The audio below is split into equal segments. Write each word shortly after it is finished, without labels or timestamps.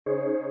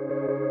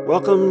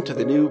Welcome to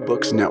the New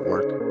Books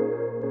Network.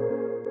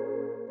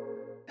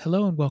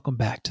 Hello and welcome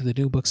back to the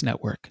New Books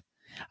Network.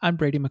 I'm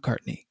Brady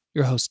McCartney,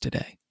 your host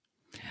today.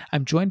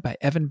 I'm joined by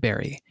Evan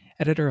Berry,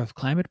 editor of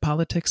Climate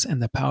Politics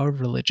and the Power of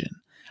Religion,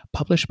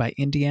 published by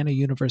Indiana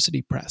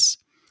University Press.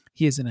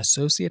 He is an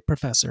associate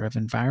professor of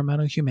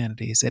environmental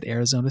humanities at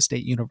Arizona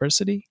State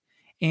University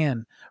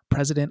and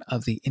president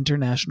of the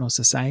International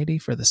Society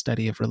for the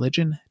Study of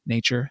Religion,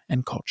 Nature,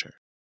 and Culture.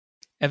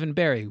 Evan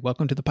Berry,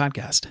 welcome to the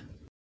podcast.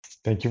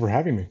 Thank you for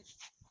having me.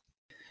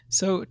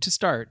 So to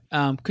start,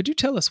 could you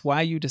tell us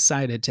why you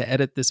decided to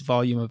edit this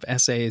volume of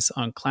essays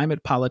on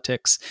climate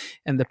politics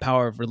and the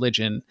power of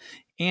religion?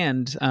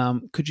 And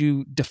could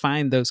you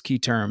define those key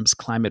terms,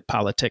 climate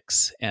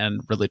politics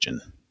and religion?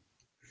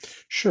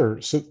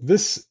 Sure. So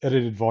this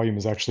edited volume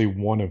is actually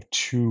one of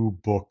two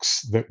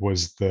books that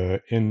was the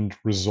end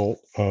result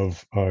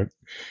of a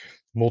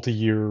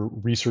multi-year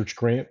research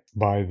grant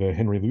by the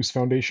Henry Luce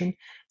Foundation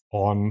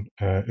on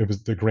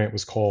the grant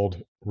was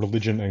called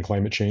Religion and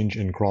Climate Change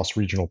in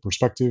Cross-Regional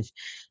Perspective,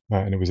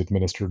 and it was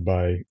administered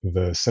by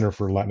the Center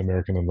for Latin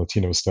American and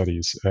Latino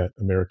Studies at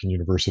American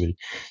University.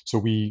 So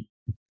we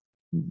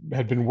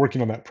had been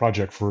working on that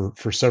project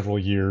for several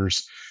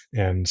years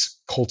and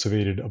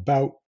cultivated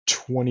about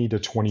 20 to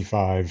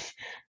 25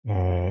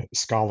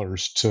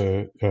 scholars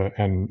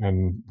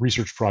and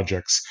research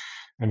projects,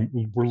 and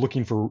we're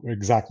looking for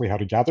exactly how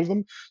to gather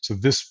them. So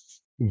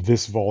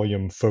this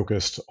volume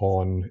focused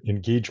on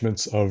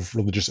engagements of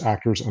religious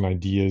actors and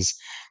ideas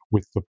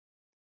with the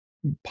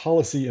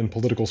policy and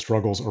political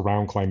struggles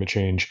around climate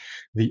change.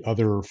 The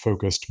other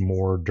focused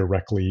more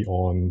directly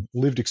on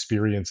lived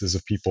experiences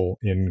of people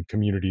in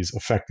communities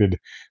affected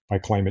by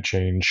climate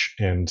change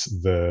and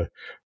the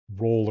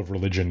role of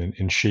religion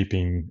in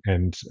shaping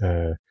and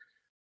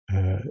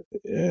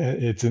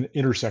it's an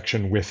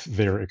intersection with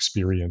their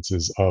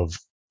experiences of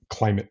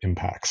climate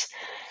impacts.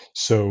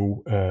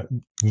 So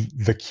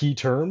the key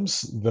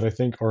terms that I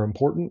think are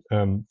important,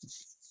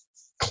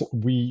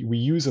 we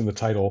use in the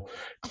title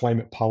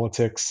climate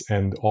politics,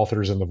 and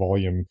authors in the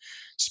volume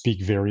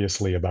speak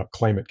variously about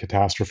climate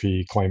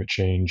catastrophe, climate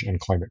change, and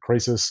climate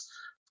crisis.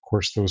 Of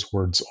course, those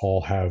words all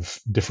have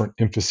different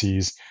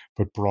emphases,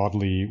 but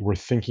broadly, we're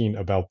thinking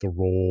about the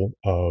role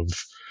of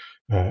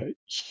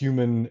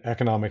human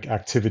economic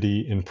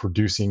activity in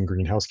producing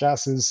greenhouse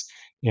gases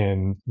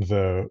and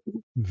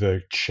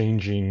the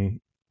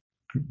changing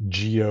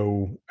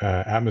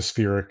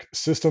atmospheric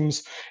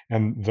systems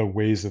and the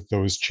ways that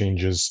those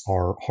changes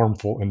are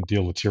harmful and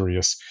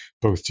deleterious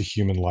both to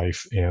human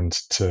life and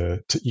to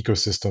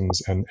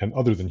ecosystems and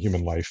other than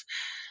human life.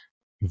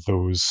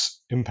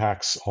 Those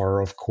impacts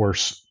are, of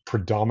course,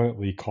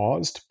 predominantly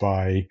caused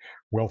by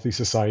wealthy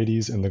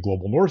societies in the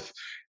global north,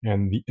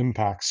 and the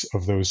impacts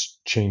of those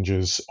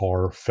changes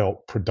are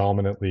felt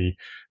predominantly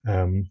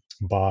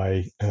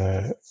by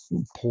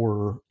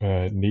poor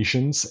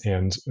nations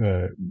and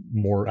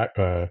more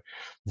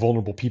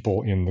vulnerable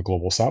people in the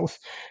global south.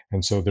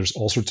 And so there's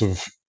all sorts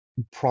of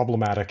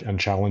problematic and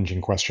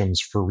challenging questions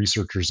for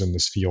researchers in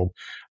this field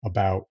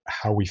about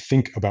how we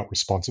think about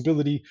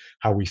responsibility,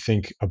 how we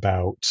think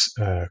about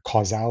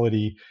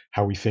causality,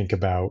 how we think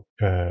about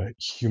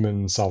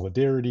human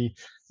solidarity,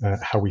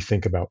 how we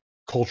think about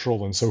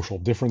cultural and social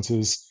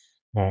differences.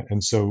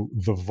 And so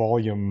the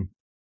volume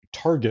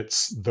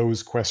targets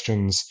those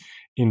questions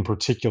in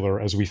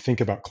particular as we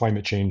think about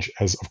climate change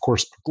as, of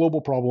course, a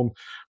global problem,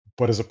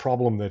 but as a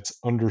problem that's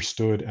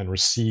understood and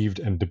received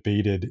and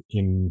debated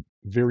in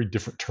very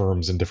different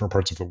terms in different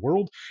parts of the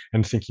world,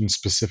 and thinking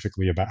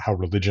specifically about how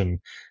religion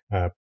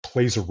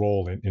plays a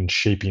role in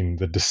shaping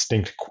the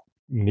distinct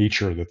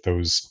nature that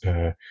those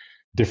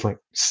different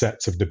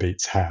sets of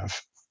debates have.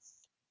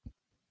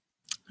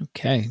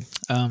 Okay.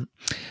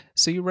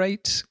 So you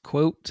write,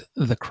 quote,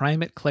 "The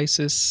climate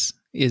crisis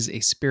is a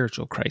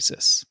spiritual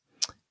crisis."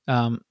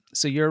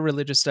 So you're a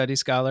religious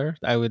studies scholar.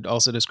 I would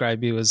also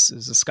describe you as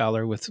a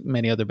scholar with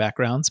many other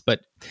backgrounds,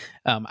 but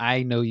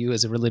I know you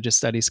as a religious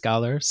studies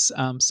scholar.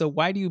 So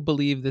why do you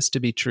believe this to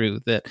be true,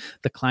 that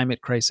the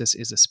climate crisis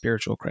is a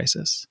spiritual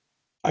crisis?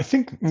 I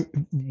think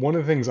one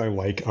of the things I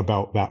like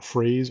about that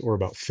phrase, or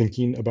about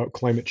thinking about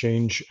climate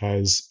change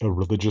as a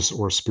religious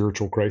or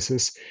spiritual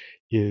crisis,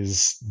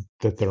 is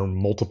that there are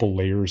multiple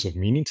layers of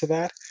meaning to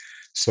that.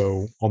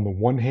 So on the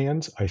one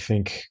hand, I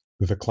think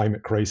the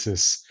climate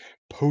crisis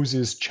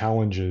poses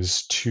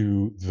challenges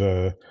to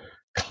the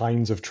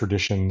kinds of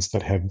traditions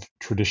that have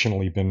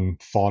traditionally been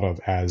thought of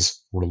as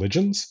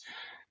religions,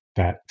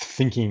 that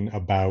thinking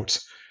about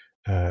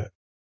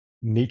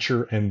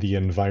nature and the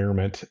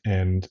environment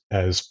and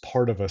as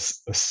part of a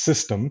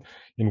system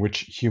in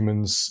which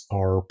humans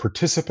are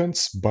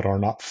participants but are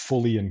not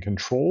fully in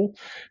control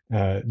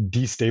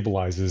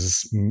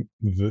destabilizes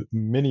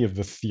many of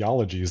the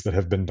theologies that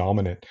have been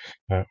dominant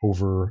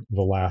over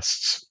the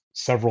last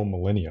several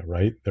millennia,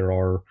 right? There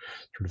are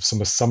sort of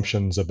some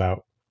assumptions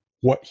about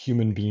what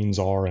human beings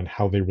are and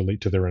how they relate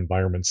to their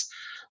environments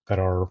that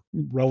are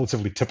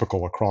relatively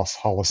typical across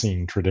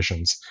Holocene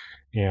traditions.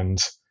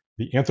 And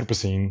the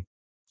Anthropocene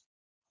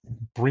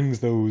brings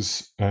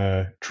those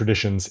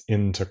traditions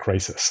into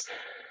crisis.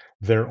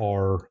 There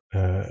are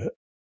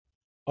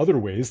other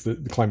ways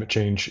that climate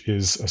change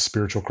is a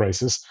spiritual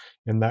crisis,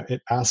 in that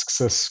it asks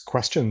us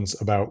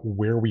questions about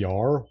where we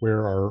are,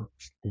 where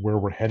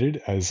we're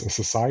headed as a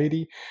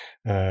society,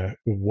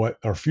 what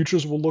our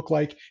futures will look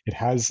like. It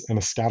has an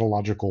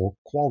eschatological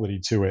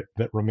quality to it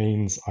that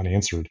remains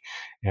unanswered,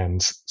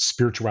 and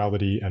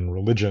spirituality and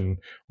religion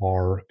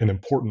are an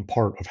important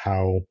part of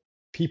how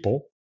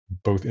people,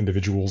 both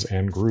individuals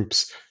and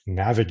groups,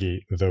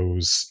 navigate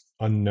those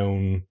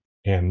unknown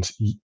and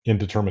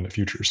indeterminate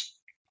futures.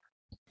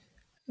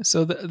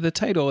 So the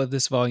title of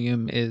this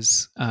volume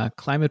is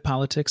Climate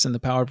Politics and the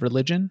Power of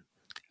Religion.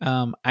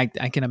 I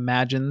can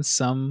imagine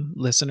some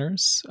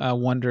listeners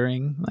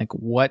wondering, like,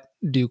 what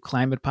do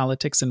climate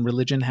politics and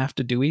religion have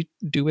to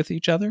do with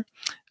each other?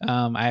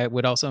 I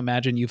would also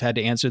imagine you've had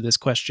to answer this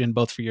question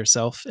both for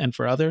yourself and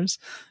for others.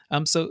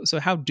 So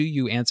how do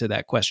you answer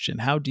that question?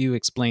 How do you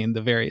explain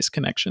the various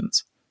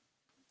connections?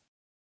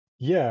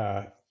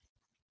 Yeah,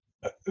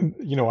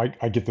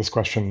 I get this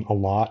question a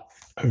lot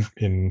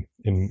in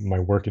my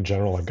work in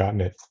general. I've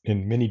gotten it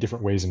in many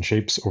different ways and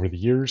shapes over the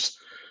years.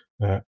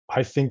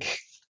 I think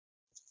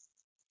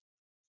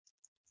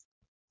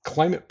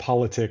climate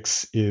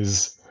politics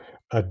is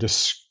a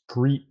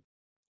discrete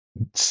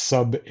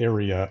sub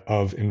area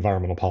of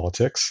environmental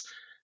politics.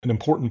 An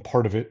important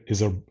part of it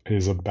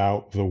is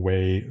about the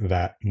way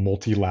that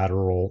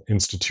multilateral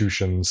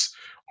institutions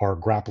are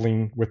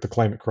grappling with the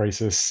climate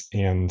crisis,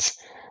 and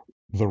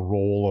the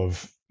role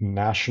of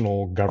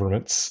national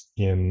governments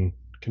in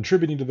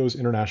contributing to those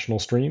international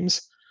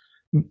streams.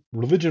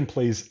 Religion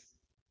plays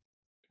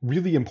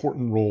really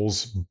important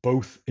roles,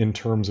 both in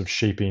terms of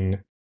shaping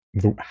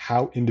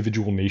how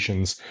individual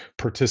nations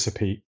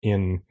participate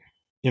in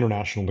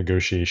international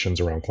negotiations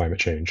around climate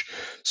change.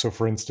 So,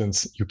 for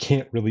instance, you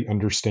can't really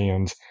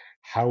understand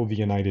how the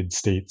United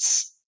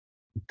States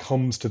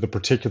comes to the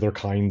particular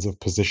kinds of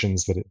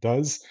positions that it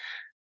does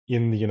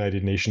in the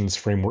United Nations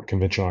Framework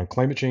Convention on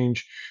Climate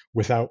Change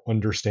without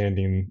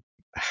understanding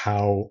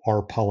how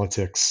our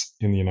politics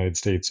in the United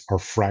States are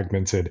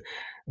fragmented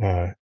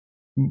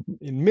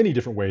in many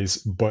different ways,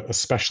 but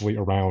especially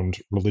around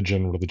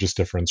religion, religious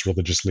difference,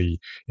 religiously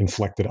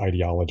inflected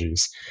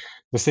ideologies.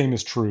 The same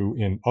is true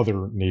in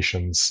other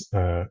nations.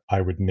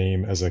 I would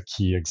name as a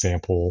key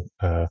example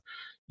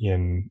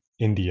in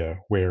India,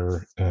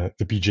 where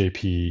the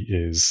BJP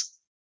is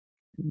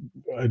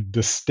a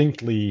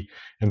distinctly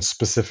and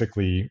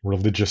specifically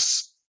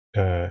religious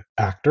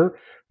actor,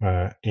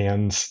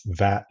 and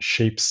that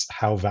shapes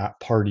how that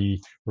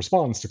party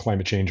responds to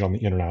climate change on the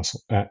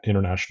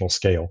international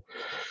scale.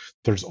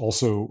 There's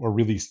also a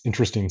really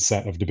interesting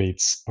set of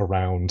debates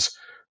around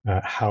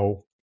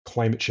how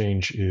climate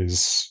change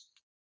is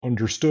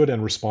understood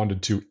and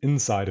responded to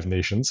inside of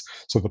nations.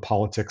 So the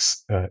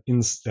politics at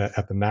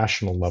the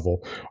national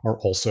level are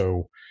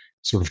also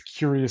sort of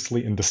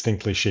curiously and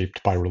distinctly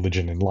shaped by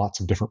religion in lots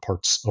of different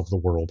parts of the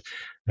world.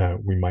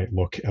 We might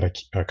look at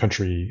a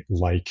country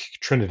like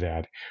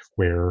Trinidad,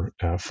 where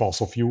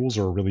fossil fuels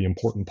are a really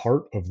important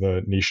part of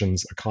the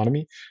nation's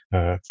economy,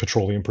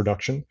 petroleum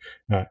production,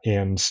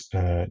 and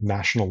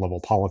national level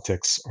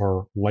politics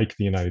are, like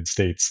the United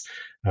States,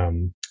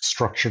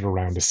 structured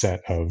around a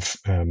set of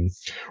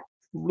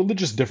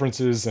religious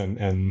differences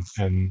and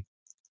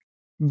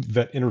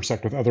that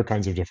intersect with other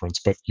kinds of difference,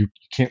 but you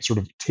can't sort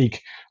of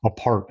take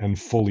apart and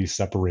fully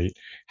separate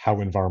how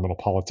environmental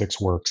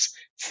politics works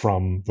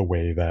from the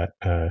way that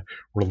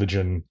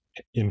religion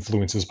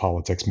influences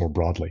politics more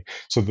broadly.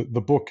 So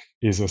the book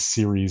is a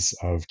series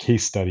of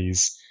case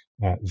studies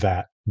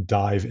that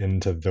dive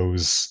into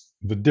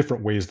the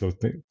different ways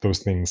those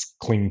things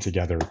cling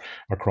together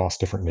across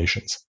different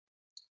nations.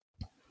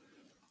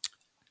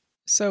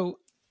 So,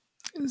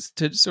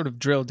 to sort of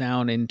drill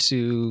down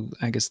into,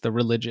 I guess, the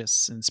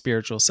religious and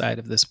spiritual side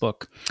of this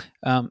book.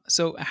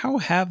 So, how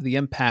have the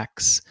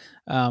impacts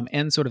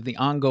and sort of the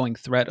ongoing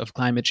threat of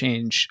climate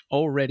change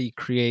already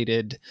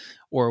created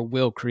or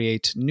will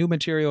create new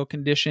material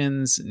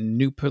conditions,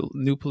 new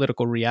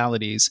political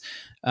realities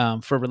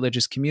for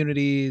religious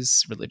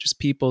communities, religious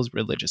peoples,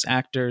 religious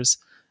actors?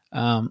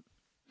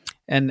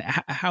 And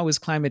how is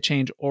climate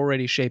change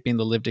already shaping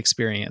the lived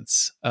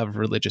experience of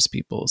religious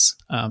peoples?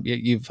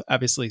 You've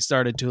obviously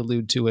started to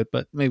allude to it,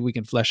 but maybe we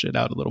can flesh it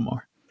out a little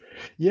more.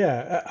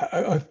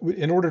 Yeah,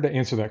 in order to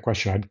answer that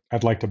question,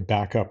 I'd like to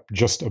back up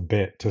just a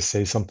bit to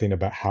say something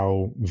about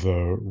how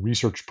the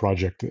research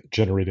project that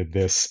generated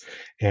this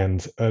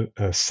and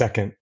a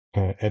second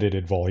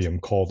edited volume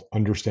called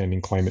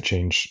Understanding Climate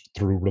Change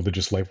Through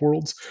Religious Life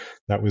Worlds,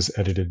 that was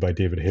edited by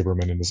David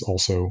Haberman and is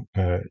also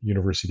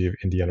University of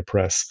Indiana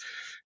Press.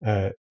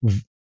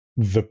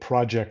 The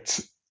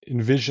project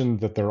envisioned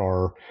that there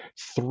are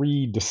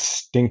three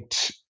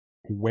distinct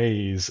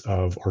ways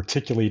of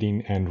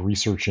articulating and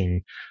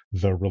researching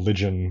the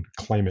religion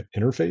climate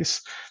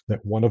interface.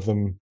 That one of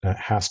them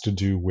has to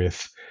do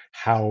with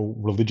how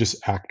religious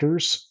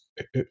actors,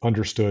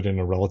 understood in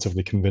a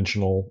relatively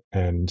conventional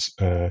and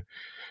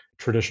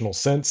traditional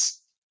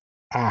sense,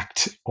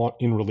 act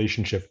in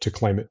relationship to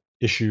climate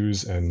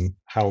issues and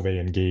how they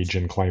engage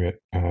in climate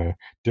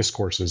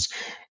discourses.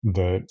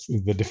 The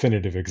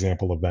definitive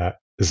example of that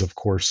is, of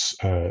course,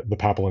 the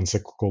papal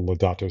encyclical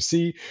Laudato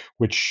Si,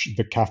 which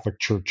the Catholic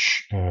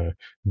Church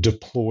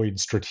deployed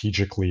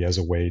strategically as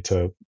a way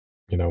to,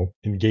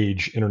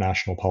 engage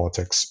international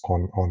politics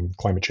on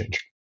climate change.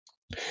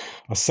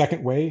 A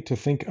second way to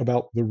think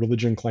about the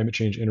religion climate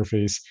change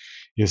interface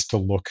is to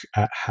look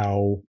at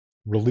how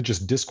religious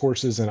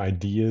discourses and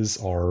ideas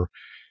are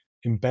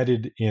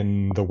embedded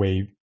in the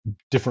way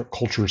different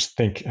cultures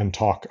think and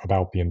talk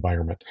about the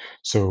environment.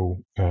 So,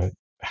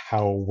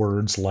 how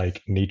words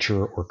like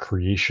nature or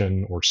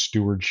creation or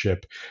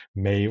stewardship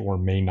may or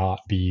may not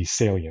be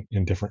salient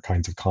in different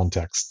kinds of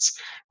contexts.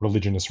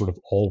 Religion is sort of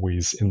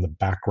always in the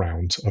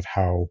background of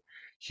how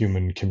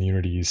human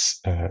communities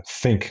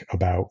think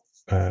about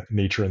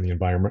nature and the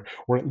environment,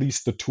 or at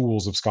least the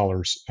tools of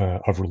scholars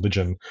of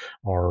religion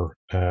are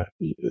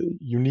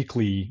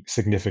uniquely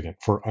significant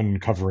for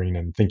uncovering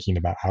and thinking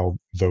about how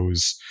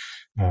those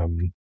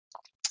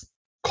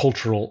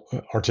cultural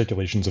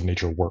articulations of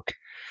nature work.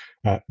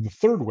 The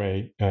third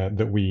way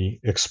that we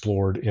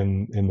explored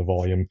in the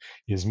volume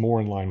is more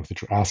in line with what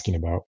you're asking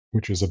about,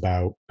 which is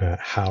about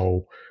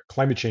how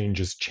climate change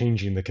is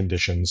changing the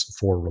conditions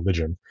for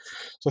religion.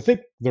 So I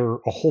think there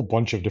are a whole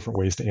bunch of different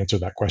ways to answer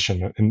that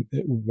question. And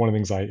one of the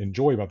things I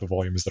enjoy about the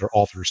volume is that our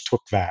authors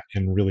took that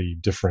in really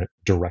different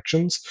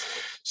directions.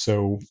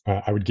 So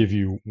I would give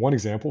you one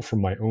example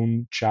from my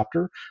own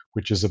chapter,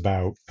 which is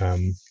about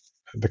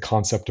the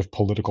concept of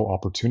political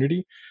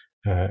opportunity.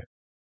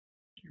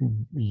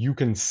 You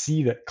can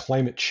see that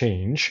climate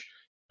change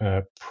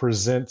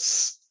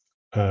presents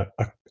a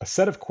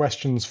set of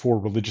questions for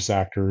religious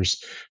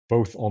actors,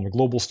 both on the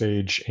global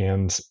stage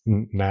and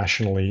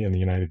nationally in the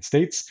United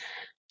States,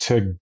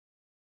 to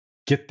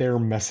get their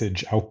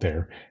message out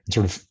there. And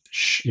sort of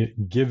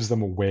it gives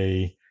them a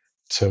way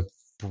to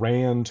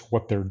brand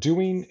what they're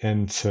doing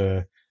and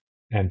to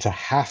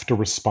have to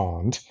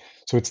respond.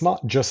 So it's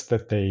not just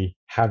that they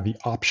have the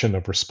option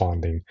of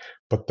responding,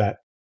 but that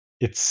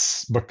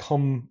it's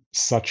become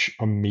such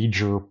a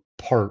major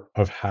part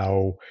of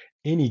how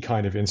any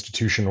kind of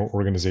institution or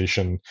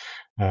organization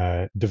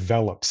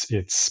develops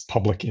its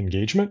public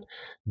engagement,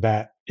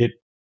 that it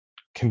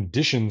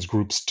conditions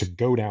groups to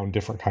go down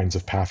different kinds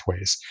of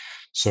pathways.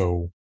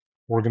 So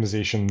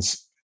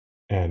organizations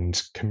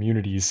and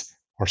communities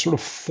are sort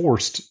of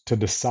forced to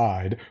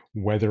decide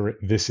whether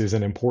this is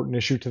an important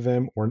issue to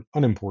them or an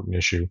unimportant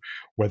issue,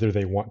 whether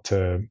they want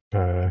to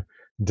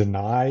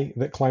deny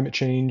that climate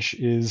change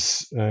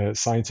is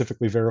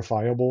scientifically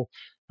verifiable,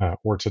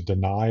 or to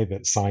deny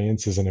that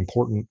science is an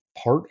important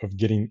part of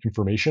getting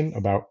information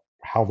about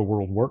how the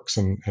world works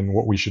and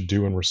what we should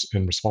do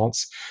in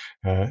response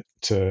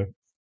to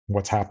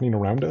what's happening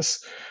around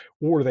us,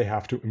 or they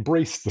have to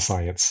embrace the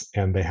science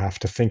and they have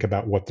to think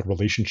about what the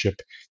relationship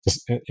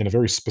in a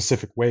very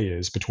specific way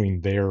is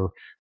between their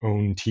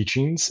own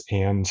teachings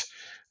and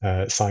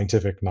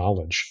scientific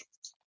knowledge.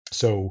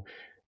 So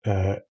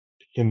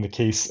in the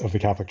case of the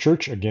Catholic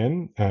Church,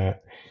 again,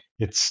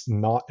 it's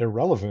not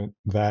irrelevant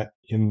that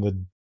in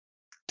the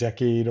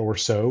decade or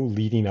so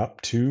leading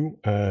up to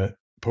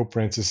Pope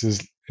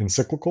Francis's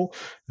encyclical,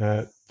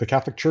 the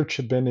Catholic Church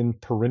had been in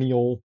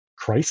perennial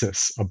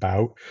crisis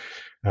about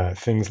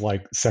things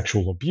like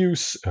sexual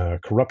abuse,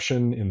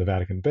 corruption in the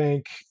Vatican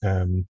Bank,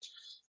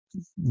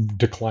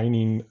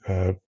 declining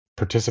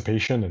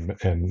participation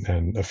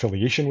and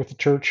affiliation with the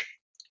church.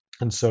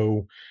 And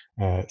so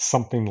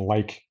something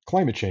like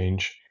climate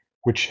change,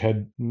 which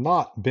had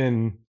not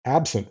been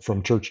absent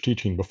from church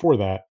teaching before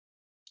that,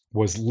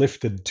 was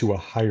lifted to a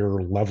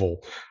higher level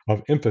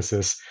of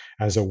emphasis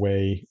as a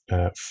way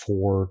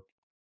for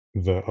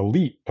the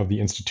elite of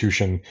the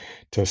institution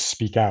to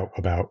speak out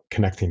about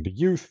connecting to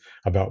youth,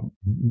 about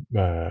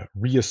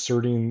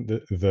reasserting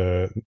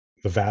the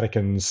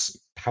Vatican's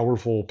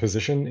powerful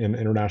position in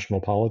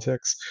international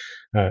politics.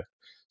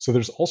 So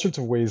there's all sorts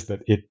of ways that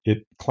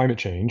climate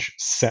change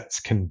sets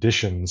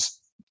conditions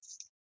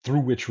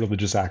through which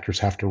religious actors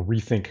have to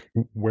rethink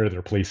where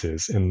their place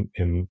is in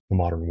the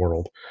modern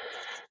world.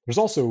 There's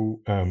also,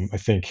 I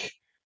think,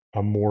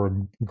 a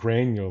more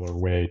granular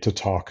way to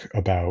talk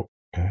about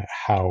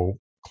how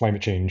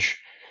climate change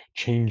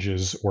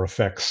changes or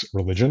affects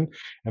religion,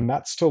 and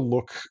that's to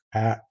look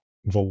at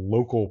the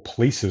local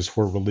places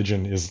where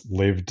religion is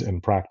lived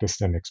and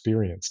practiced and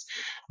experienced.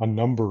 A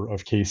number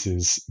of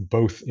cases,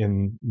 both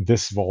in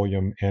this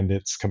volume and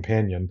its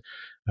companion,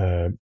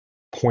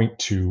 point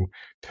to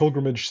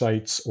pilgrimage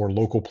sites or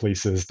local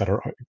places that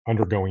are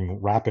undergoing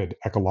rapid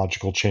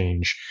ecological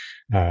change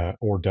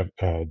or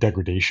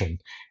degradation.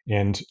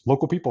 And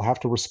local people have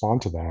to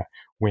respond to that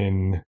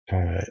when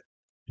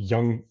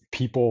young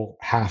people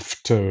have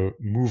to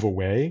move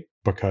away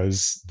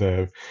because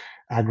the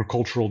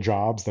agricultural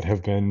jobs that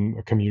have been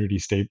a community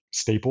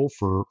staple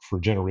for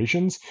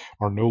generations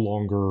are no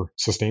longer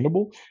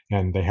sustainable,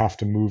 and they have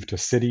to move to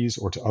cities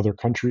or to other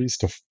countries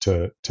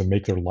to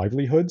make their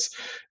livelihoods.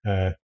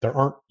 There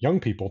aren't young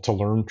people to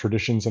learn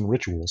traditions and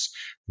rituals.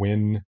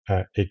 When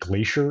a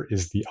glacier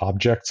is the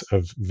object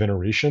of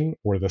veneration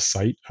or the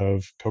site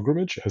of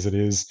pilgrimage, as it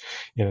is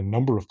in a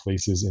number of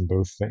places in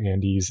both the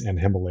Andes and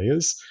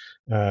Himalayas,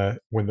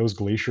 when those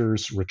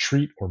glaciers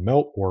retreat or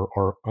melt or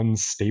are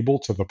unstable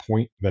to the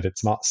point that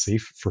it's not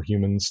safe for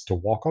humans to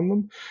walk on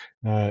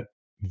them,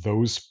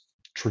 those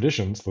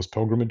traditions, those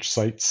pilgrimage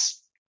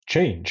sites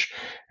change.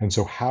 And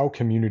so, how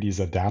communities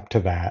adapt to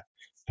that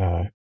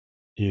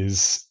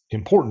is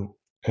important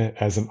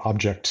as an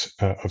object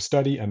of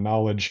study and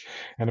knowledge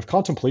and of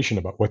contemplation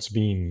about what's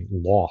being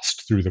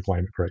lost through the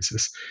climate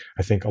crisis.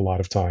 I think a lot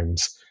of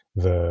times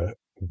the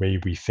way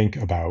we think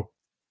about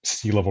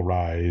sea level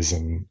rise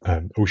and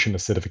ocean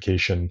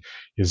acidification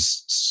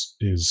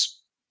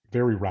is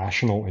very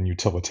rational and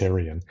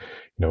utilitarian.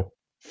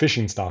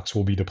 Fishing stocks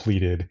will be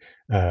depleted.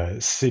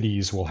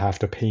 Cities will have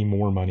to pay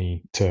more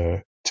money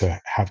to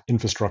have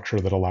infrastructure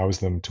that allows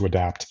them to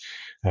adapt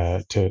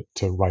to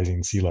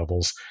rising sea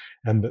levels,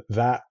 and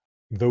that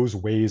those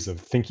ways of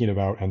thinking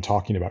about and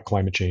talking about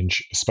climate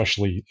change,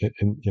 especially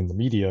in the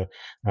media,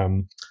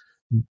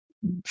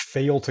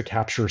 fail to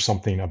capture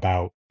something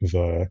about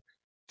the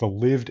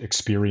lived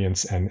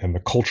experience and the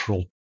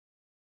cultural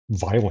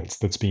violence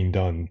that's being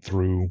done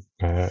through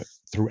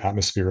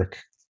atmospheric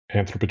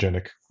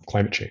anthropogenic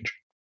climate change.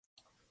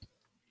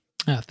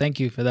 Thank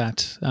you for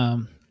that.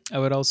 I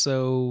would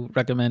also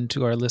recommend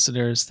to our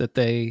listeners that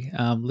they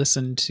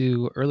listen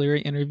to earlier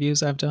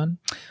interviews I've done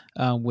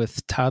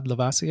with Todd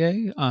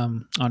Lavoisier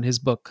on his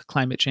book,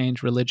 Climate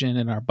Change, Religion,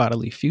 and Our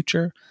Bodily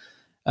Future,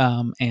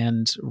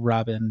 and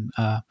Robin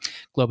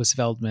Globus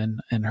Feldman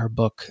in her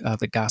book,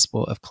 The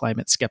Gospel of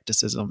Climate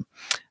Skepticism,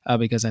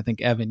 because I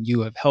think, Evan,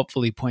 you have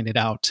helpfully pointed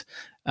out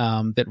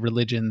that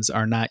religions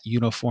are not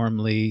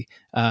uniformly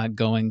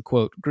going,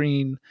 quote,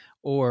 green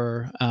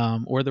or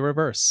the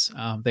reverse.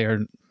 They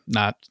are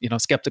not,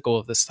 skeptical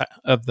of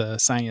the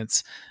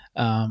science,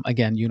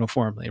 again,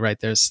 uniformly, right?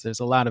 There's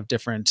a lot of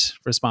different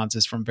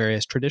responses from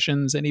various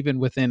traditions, and even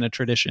within a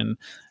tradition,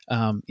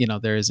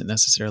 there isn't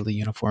necessarily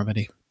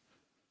uniformity.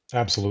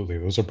 Absolutely.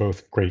 Those are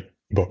both great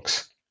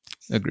books.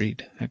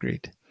 Agreed.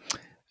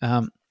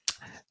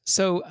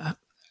 So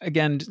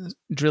again,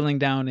 drilling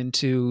down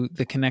into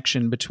the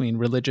connection between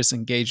religious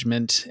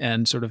engagement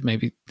and sort of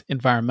maybe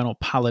environmental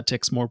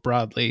politics more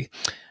broadly.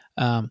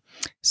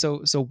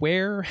 So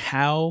where,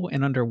 how,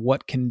 and under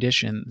what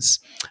conditions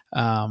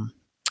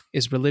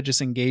is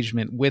religious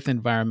engagement with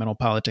environmental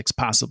politics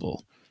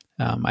possible?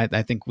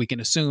 I think we can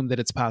assume that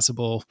it's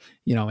possible,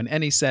 in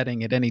any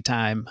setting at any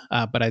time.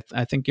 But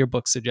I think your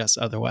book suggests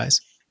otherwise.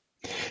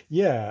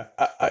 Yeah,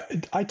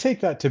 I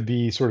take that to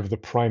be sort of the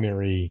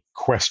primary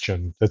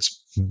question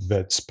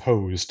that's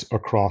posed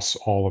across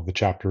all of the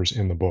chapters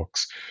in the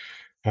books.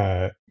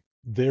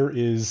 There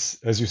is,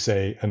 as you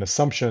say, an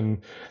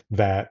assumption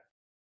that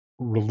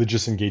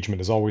religious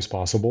engagement is always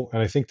possible,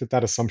 and I think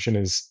that assumption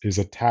is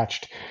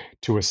attached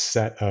to a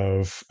set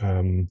of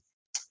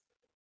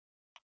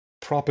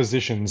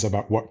propositions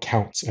about what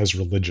counts as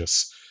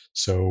religious.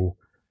 So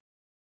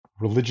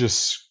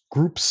religious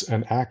groups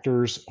and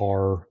actors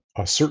are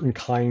a certain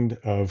kind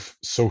of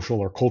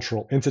social or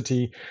cultural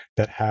entity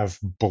that have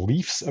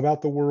beliefs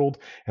about the world,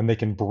 and they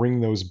can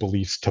bring those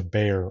beliefs to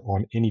bear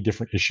on any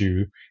different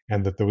issue,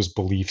 and that those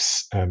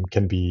beliefs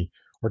can be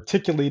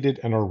articulated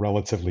and are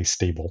relatively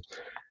stable.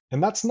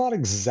 And that's not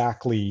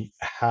exactly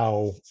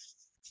how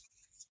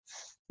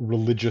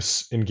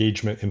religious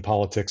engagement in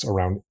politics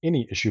around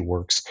any issue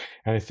works.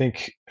 And I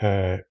think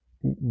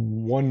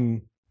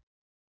one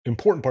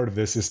important part of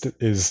this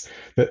is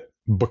that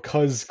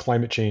because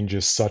climate change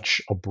is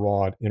such a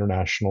broad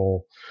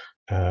international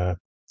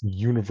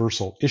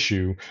universal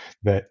issue,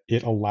 that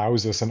it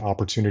allows us an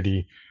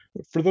opportunity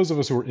for those of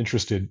us who are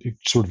interested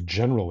sort of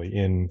generally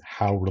in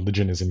how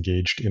religion is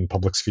engaged in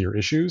public sphere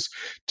issues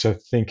to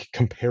think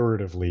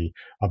comparatively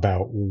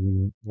about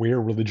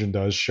where religion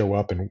does show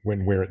up and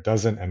where it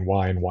doesn't, and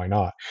why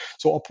not.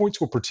 So I'll point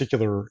to a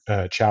particular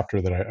chapter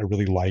that I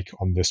really like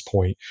on this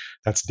point.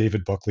 That's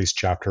David Buckley's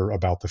chapter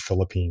about the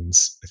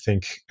Philippines. I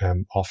think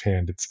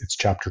offhand it's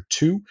chapter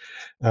 2.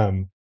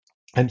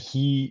 And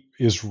he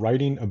is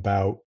writing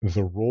about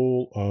the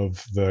role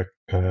of the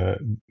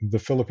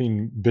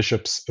Philippine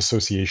Bishops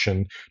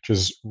Association, which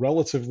is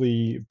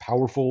relatively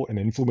powerful and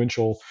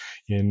influential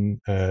in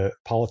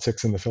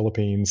politics in the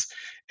Philippines.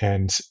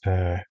 And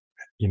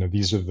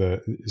these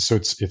are so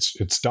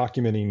it's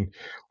documenting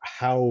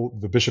how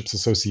the Bishops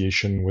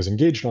Association was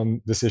engaged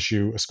on this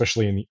issue,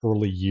 especially in the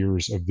early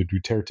years of the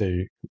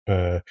Duterte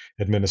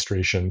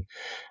administration,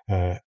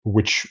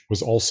 which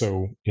was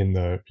also in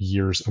the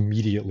years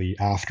immediately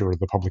after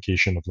the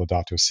publication of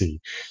Laudato Si.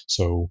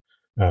 So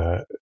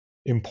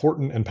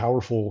important and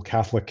powerful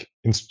Catholic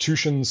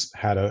institutions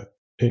had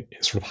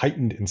sort of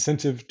heightened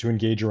incentive to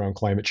engage around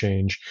climate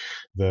change.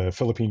 The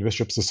Philippine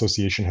Bishops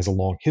Association has a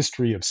long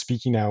history of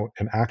speaking out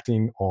and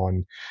acting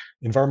on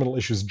environmental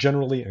issues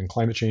generally and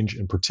climate change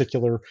in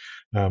particular.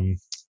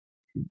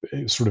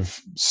 Sort of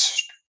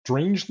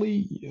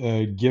strangely,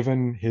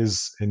 given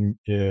his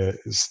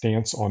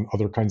stance on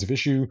other kinds of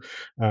issue,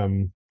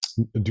 President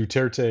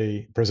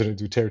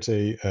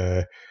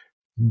Duterte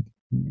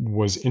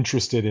was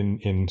interested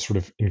in sort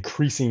of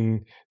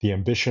increasing the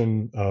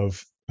ambition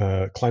of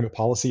climate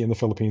policy in the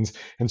Philippines,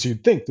 and so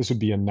you'd think this would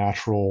be a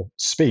natural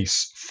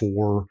space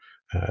for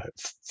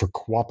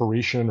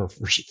cooperation or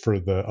for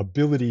the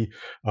ability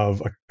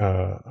of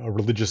a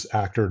religious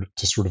actor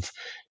to sort of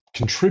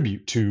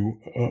contribute to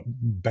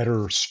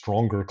better,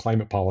 stronger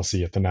climate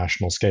policy at the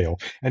national scale.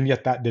 And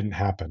yet that didn't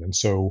happen. And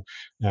so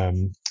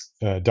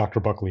Dr.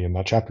 Buckley in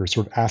that chapter is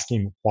sort of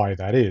asking why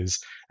that is.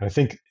 And I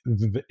think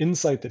the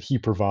insight that he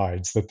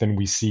provides that then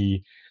we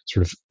see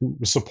sort of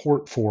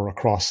support for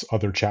across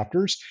other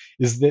chapters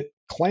is that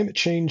climate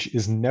change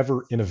is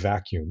never in a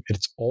vacuum.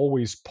 It's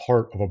always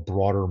part of a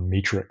broader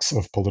matrix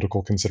of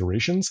political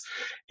considerations,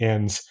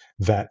 and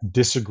that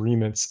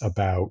disagreements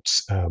about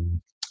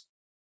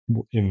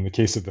in the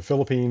case of the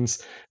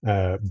Philippines,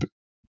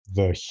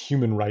 the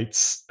human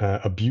rights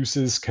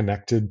abuses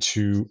connected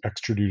to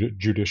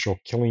extrajudicial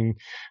killing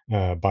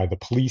by the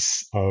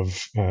police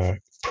of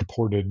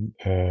purported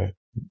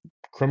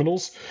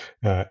criminals,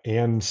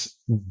 and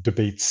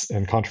debates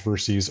and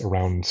controversies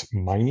around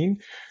mining,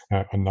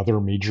 another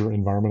major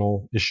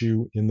environmental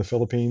issue in the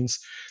Philippines,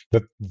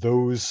 that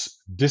those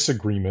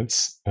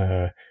disagreements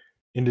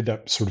ended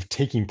up sort of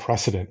taking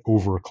precedent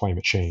over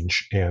climate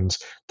change and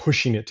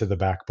pushing it to the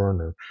back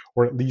burner,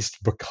 or at least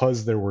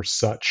because there were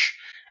such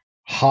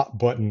hot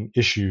button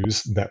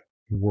issues that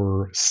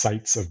were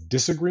sites of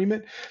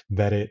disagreement,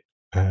 that it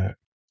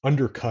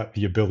undercut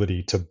the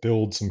ability to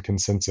build some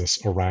consensus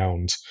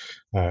around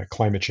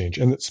climate change.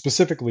 And that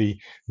specifically,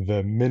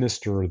 the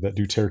minister that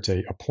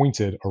Duterte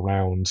appointed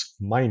around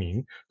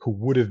mining, who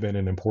would have been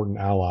an important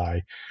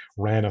ally,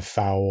 ran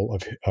afoul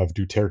of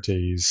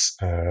Duterte's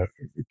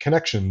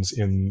connections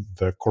in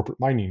the corporate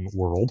mining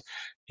world,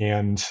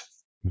 and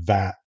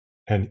that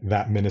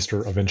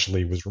minister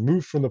eventually was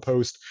removed from the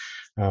post,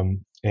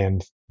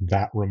 and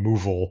that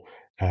removal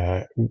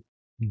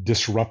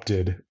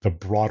disrupted the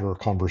broader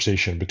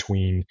conversation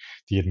between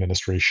the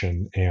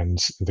administration and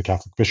the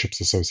Catholic Bishops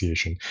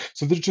Association.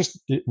 So there's just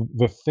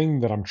the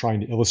thing that I'm trying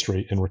to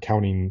illustrate in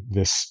recounting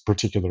this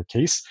particular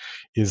case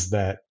is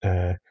that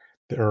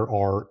there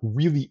are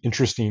really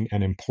interesting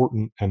and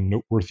important and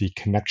noteworthy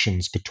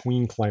connections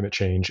between climate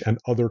change and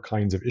other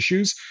kinds of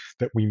issues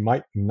that we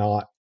might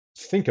not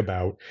think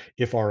about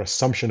if our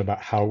assumption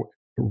about how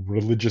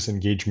religious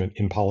engagement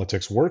in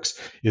politics works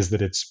is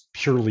that it's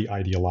purely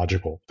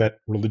ideological, that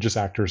religious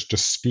actors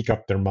just speak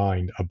up their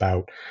mind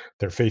about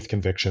their faith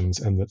convictions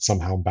and that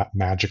somehow that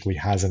magically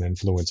has an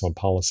influence on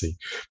policy.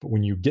 But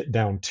when you get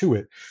down to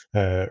it,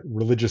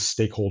 religious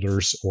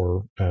stakeholders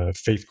or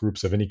faith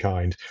groups of any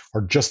kind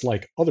are just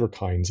like other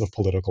kinds of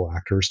political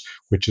actors,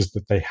 which is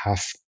that they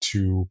have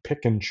to pick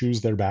and choose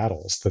their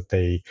battles, that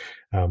they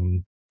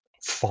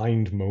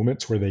find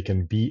moments where they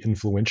can be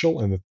influential,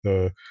 and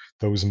that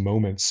those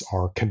moments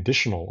are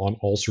conditional on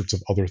all sorts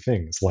of other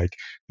things, like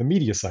the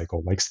media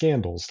cycle, like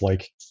scandals,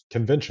 like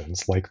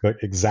conventions, like the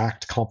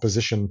exact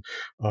composition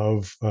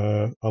of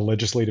a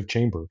legislative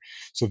chamber.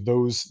 So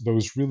those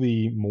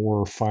really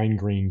more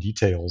fine-grained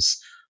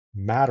details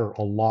matter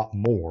a lot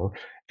more,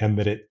 and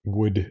that it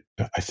would,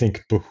 I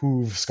think,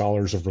 behoove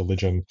scholars of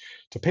religion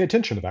to pay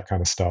attention to that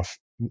kind of stuff,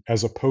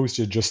 as opposed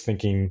to just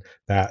thinking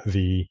that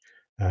the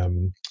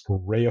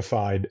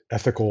reified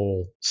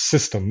ethical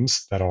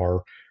systems that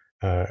are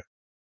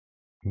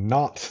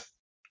not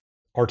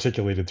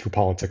articulated through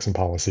politics and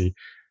policy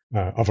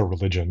of a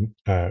religion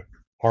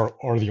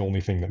are the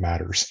only thing that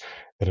matters.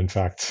 That in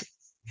fact,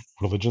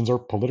 religions are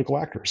political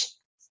actors.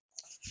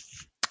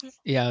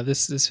 Yeah,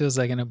 this feels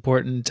like an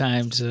important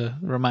time to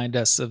remind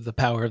us of the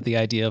power of the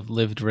idea of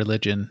lived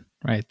religion,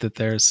 right? That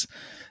there's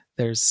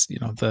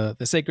the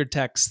sacred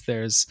text,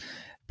 there's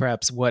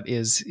perhaps what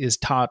is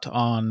taught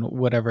on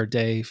whatever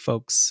day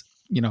folks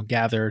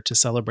gather to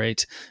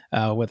celebrate,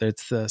 whether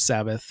it's the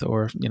Sabbath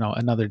or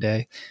another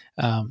day,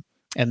 and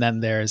then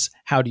there's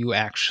how do you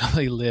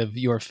actually live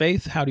your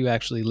faith, how do you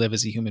actually live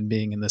as a human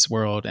being in this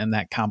world, and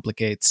that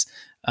complicates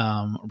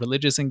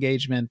religious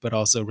engagement, but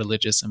also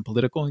religious and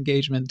political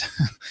engagement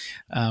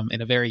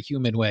in a very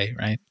human way,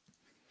 right?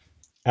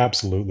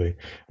 Absolutely.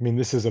 I mean,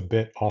 this is a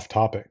bit off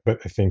topic, but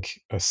I think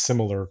a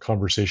similar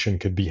conversation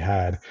could be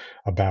had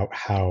about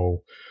how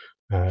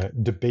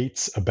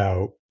debates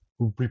about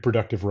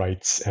reproductive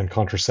rights and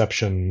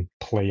contraception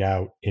play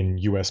out in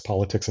U.S.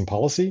 politics and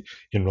policy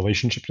in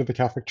relationship to the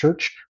Catholic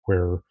Church,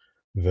 where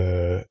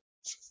the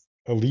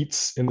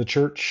elites in the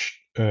church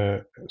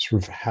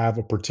sort of have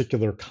a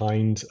particular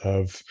kind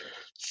of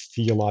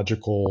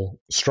theological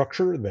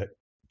structure that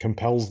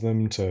compels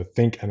them to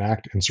think and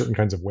act in certain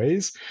kinds of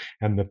ways,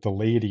 and that the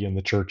laity in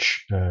the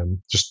church,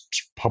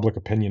 just public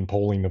opinion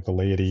polling of the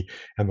laity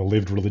and the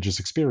lived religious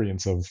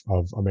experience of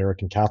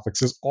American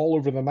Catholics, is all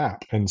over the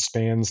map and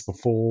spans the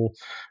full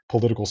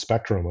political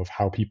spectrum of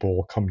how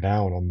people come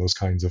down on those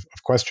kinds of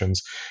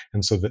questions.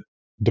 And so that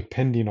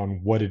depending on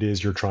what it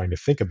is you're trying to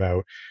think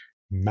about,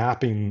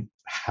 mapping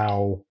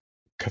how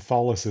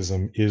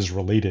Catholicism is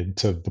related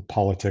to the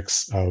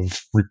politics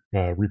of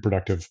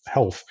reproductive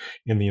health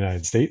in the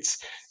United States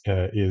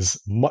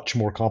is much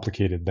more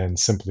complicated than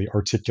simply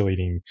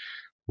articulating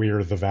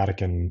where the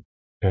Vatican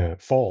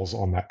falls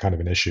on that kind of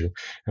an issue.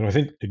 And I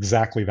think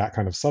exactly that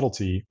kind of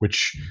subtlety,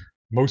 which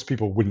most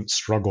people wouldn't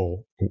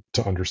struggle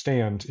to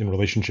understand in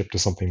relationship to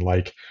something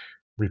like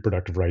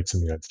reproductive rights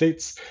in the United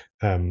States,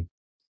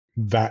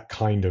 that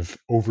kind of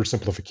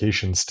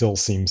oversimplification still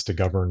seems to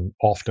govern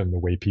often the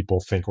way people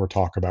think or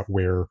talk about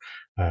where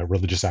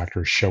religious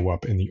actors show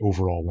up in the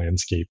overall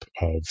landscape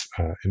of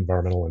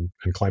environmental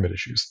and climate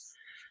issues.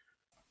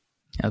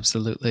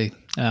 Absolutely.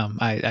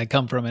 I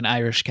come from an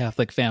Irish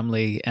Catholic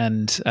family,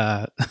 and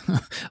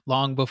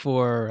long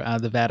before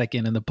the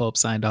Vatican and the Pope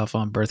signed off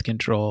on birth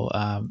control,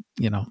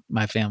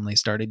 my family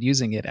started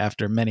using it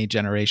after many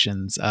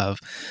generations of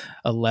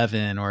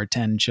 11 or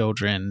 10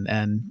 children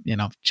and,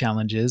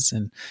 challenges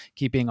and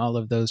keeping all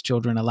of those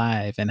children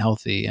alive and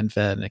healthy and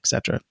fed,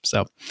 etc.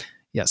 So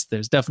yes,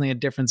 there's definitely a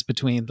difference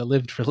between the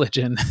lived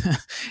religion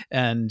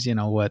and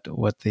what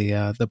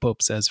the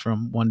Pope says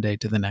from one day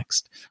to the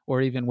next,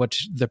 or even what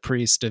the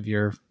priest of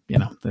your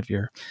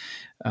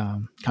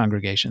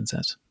congregation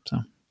says. So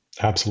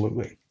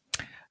absolutely.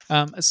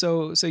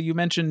 So you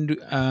mentioned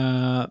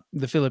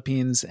the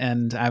Philippines,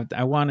 and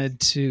I wanted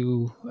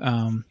to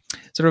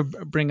sort of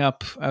bring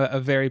up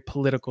a very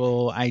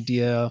political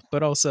idea,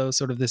 but also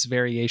sort of this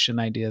variation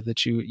idea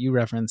that you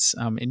reference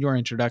in your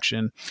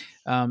introduction.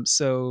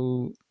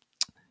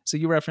 So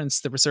you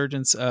referenced the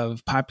resurgence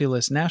of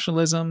populist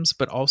nationalisms,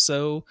 but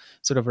also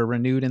sort of a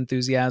renewed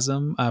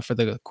enthusiasm for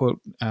the quote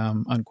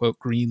unquote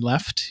green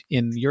left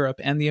in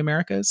Europe and the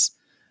Americas.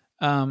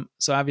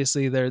 So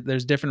obviously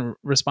there's different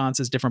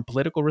responses, different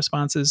political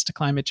responses to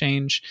climate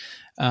change.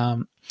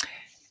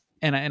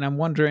 And I'm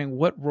wondering,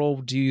 what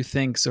role do you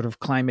think sort of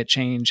climate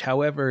change,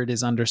 however it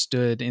is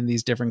understood in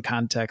these different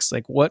contexts,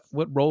 like what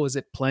role is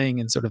it playing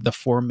in sort of the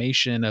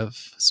formation of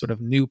sort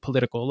of new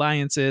political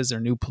alliances or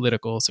new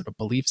political sort of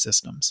belief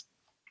systems?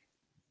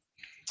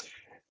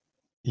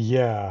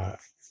 Yeah.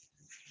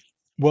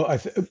 Well,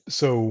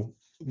 so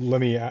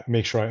let me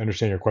make sure I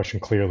understand your question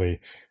clearly.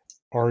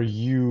 Are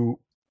you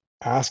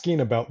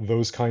asking about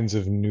those kinds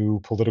of new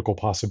political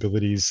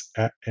possibilities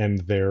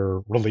and their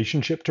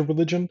relationship to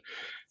religion?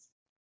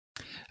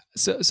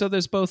 So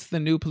there's both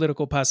the new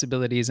political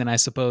possibilities, and I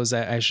suppose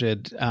I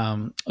should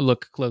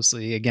look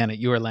closely again at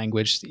your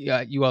language.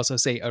 You also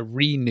say a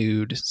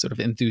renewed sort of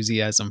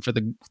enthusiasm for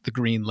the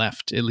green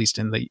left, at least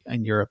in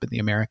Europe and the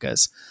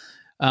Americas.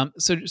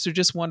 So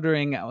just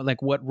wondering,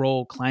 like, what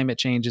role climate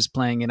change is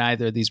playing in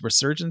either these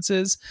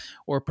resurgences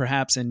or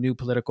perhaps in new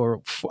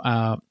political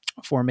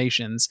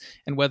formations,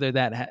 and whether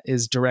that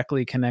is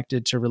directly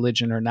connected to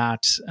religion or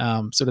not.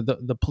 Sort of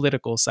the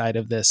political side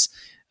of this,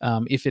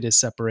 if it is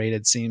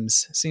separated,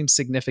 seems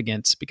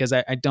significant, because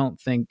I don't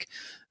think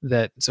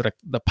that sort of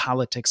the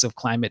politics of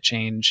climate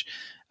change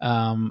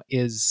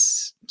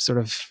is sort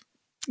of,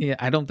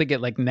 I don't think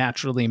it like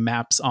naturally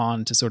maps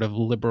on to sort of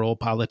liberal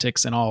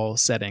politics in all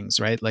settings,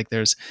 right? Like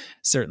there's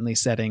certainly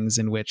settings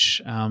in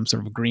which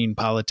sort of green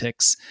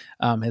politics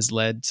has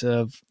led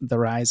to the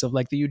rise of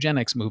like the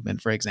eugenics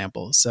movement, for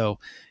example. So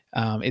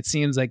it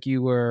seems like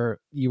you were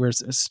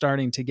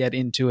starting to get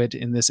into it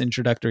in this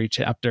introductory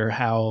chapter,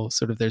 how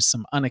sort of there's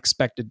some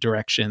unexpected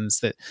directions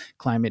that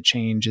climate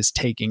change is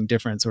taking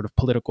different sort of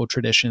political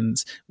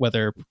traditions,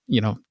 whether,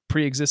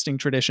 pre-existing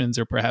traditions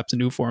or perhaps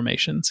new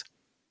formations.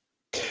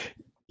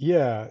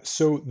 Yeah,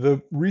 so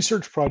the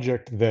research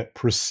project that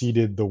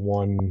preceded the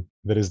one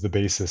that is the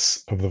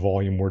basis of the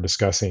volume we're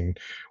discussing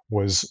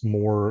was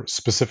more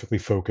specifically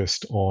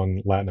focused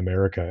on Latin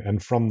America.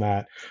 And from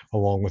that,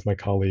 along with my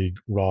colleague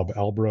Rob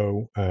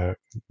Albro,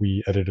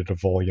 we edited a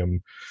volume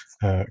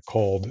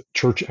called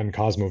Church and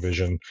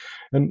Cosmovision.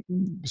 And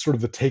sort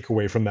of the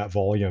takeaway from that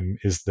volume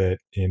is that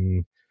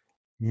in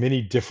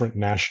many different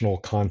national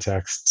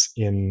contexts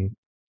in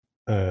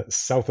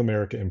South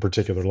America in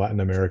particular,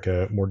 Latin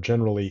America more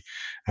generally,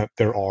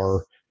 there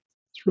are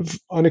sort of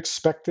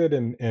unexpected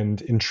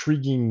and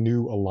intriguing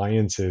new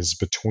alliances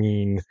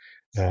between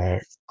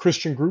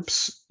Christian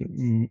groups,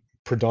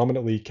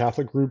 predominantly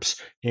Catholic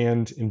groups,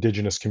 and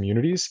indigenous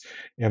communities,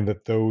 and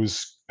that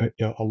those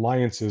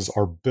alliances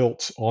are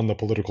built on the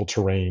political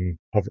terrain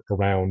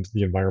around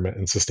the environment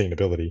and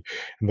sustainability.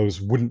 And those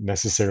wouldn't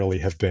necessarily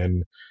have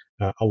been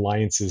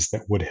alliances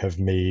that would have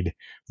made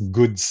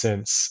good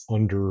sense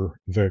under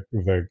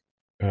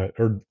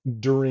or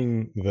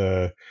during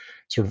the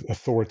sort of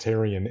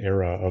authoritarian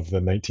era of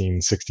the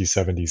 1960s,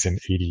 70s, and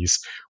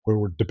 80s,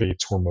 where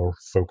debates were more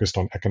focused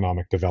on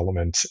economic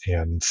development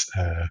and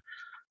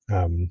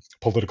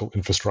political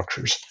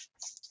infrastructures.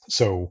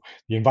 So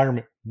the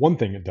environment, one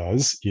thing it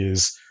does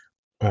is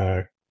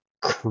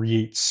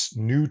creates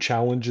new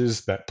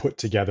challenges that put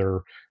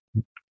together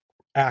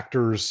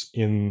actors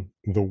in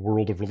the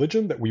world of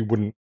religion that we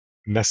wouldn't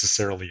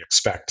necessarily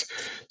expect.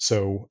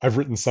 So I've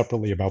written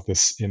separately about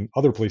this in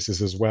other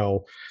places as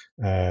well.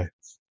 Uh,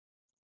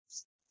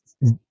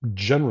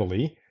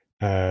 Generally,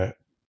 uh,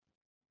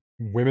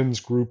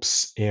 women's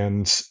groups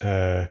and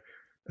uh,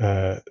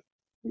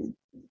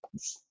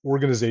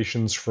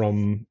 organizations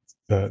from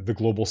the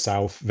global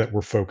south that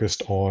were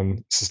focused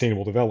on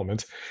sustainable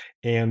development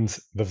and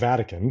the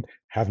Vatican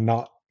have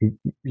not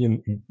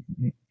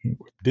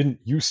didn't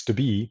used to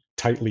be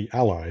tightly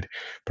allied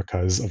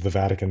because of the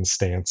Vatican's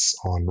stance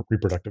on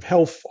reproductive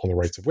health, on the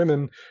rights of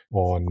women,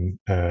 on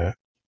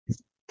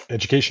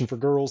education for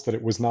girls, that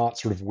it was not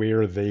sort of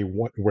where they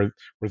want where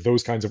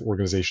those kinds of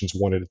organizations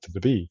wanted it to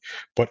be.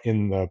 But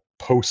in the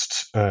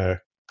post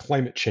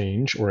climate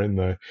change, or in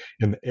the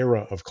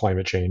era of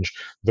climate change,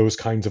 those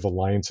kinds of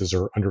alliances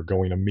are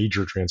undergoing a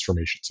major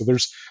transformation. So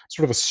there's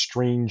sort of a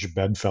strange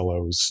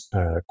bedfellows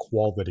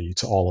quality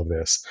to all of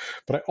this.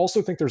 But I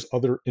also think there's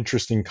other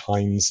interesting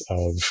kinds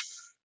of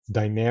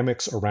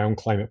dynamics around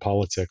climate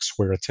politics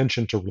where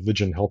attention to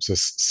religion helps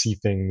us see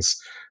things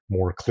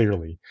more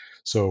clearly.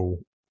 So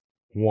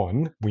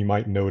one, we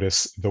might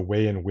notice the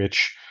way in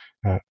which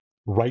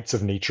rights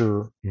of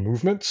nature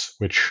movements,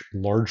 which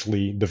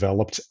largely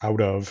developed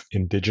out of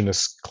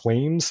indigenous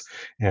claims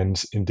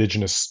and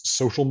indigenous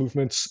social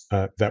movements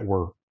that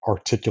were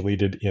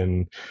articulated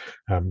in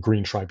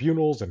green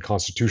tribunals and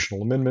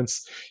constitutional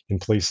amendments in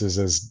places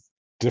as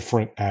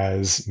different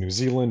as New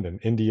Zealand and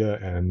India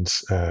and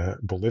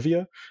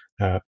Bolivia.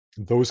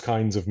 Those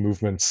kinds of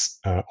movements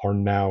are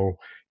now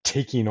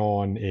taking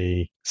on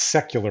a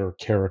secular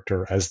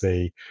character as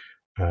they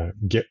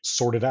get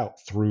sorted out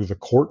through the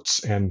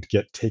courts and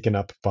get taken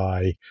up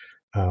by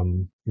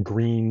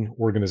green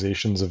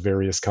organizations of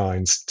various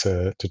kinds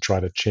to try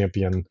to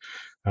champion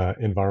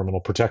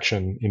environmental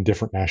protection in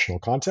different national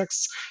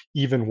contexts,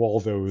 even while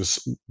those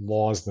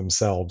laws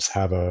themselves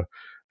have a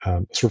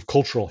sort of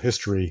cultural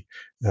history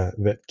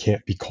that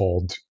can't be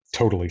called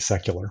totally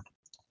secular.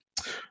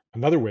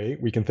 Another way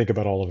we can think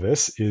about all of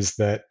this is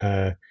that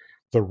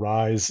the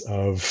rise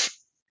of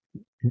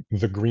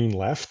the green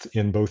left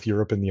in both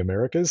Europe and the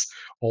Americas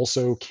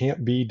also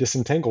can't be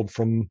disentangled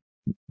from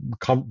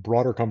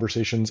broader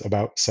conversations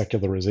about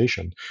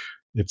secularization.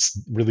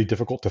 It's really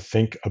difficult to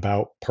think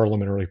about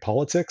parliamentary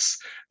politics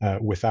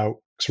without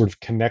sort of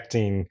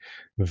connecting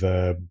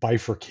the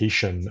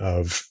bifurcation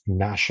of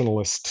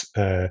nationalist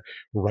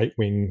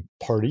right-wing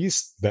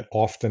parties that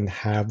often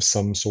have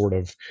some sort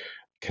of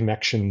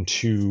connection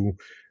to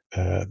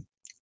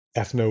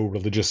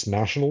ethno-religious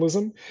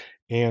nationalism,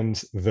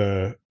 and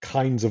the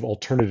kinds of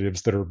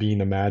alternatives that are being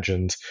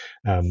imagined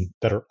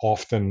that are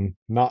often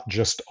not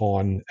just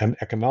on an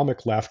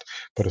economic left,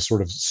 but a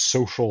sort of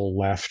social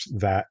left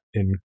that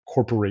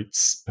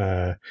incorporates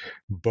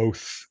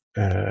both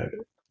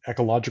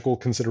ecological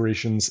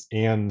considerations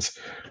and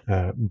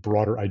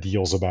broader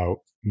ideals about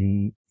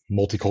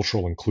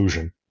multicultural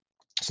inclusion.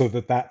 So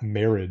that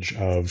marriage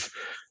of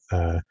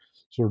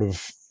sort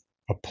of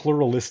a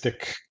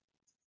pluralistic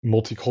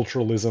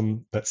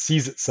multiculturalism that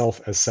sees itself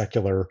as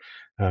secular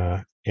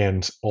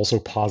and also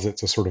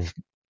posits a sort of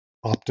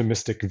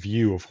optimistic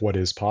view of what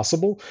is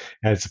possible,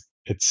 as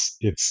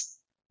it's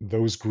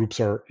those groups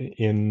are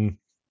in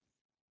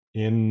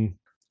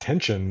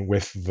tension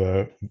with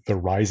the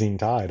rising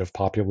tide of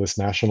populist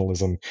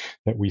nationalism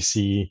that we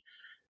see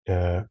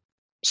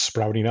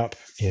sprouting up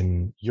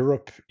in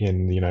Europe,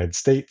 in the United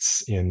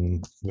States,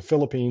 in the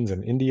Philippines,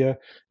 in India,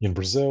 in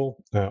Brazil,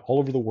 all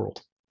over the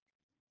world.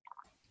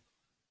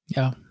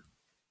 Yeah,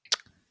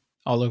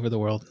 all over the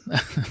world.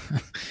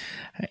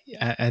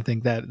 I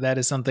think that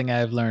is something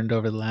I've learned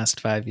over the last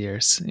 5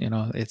 years. You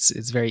know,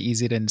 it's very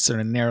easy to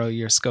sort of narrow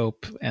your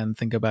scope and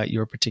think about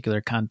your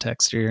particular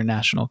context or your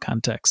national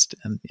context.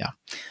 And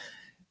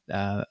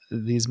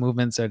these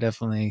movements are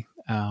definitely,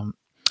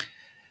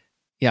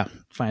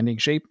 finding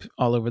shape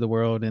all over the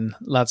world in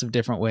lots of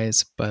different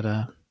ways. But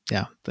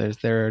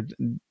there are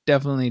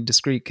definitely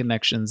discrete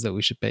connections that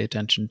we should pay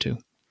attention to.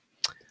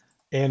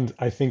 And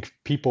I think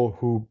people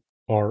who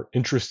are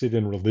interested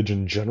in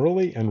religion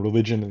generally and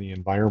religion and the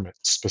environment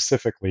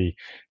specifically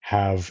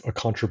have a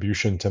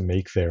contribution to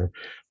make there,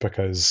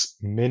 because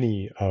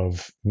many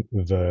of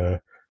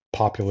the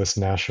populist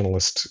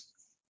nationalist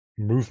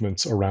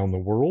movements around the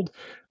world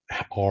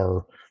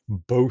are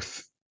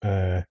both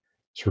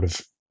sort of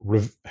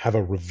have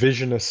a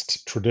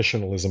revisionist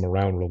traditionalism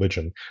around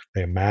religion.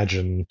 They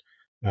imagine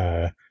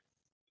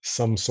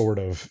some sort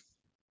of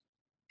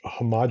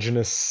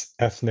homogenous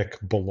ethnic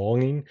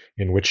belonging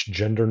in which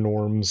gender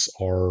norms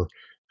are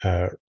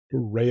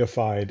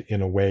reified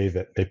in a way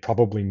that they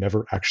probably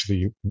never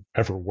actually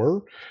ever were,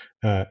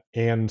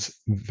 and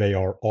they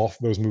are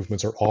those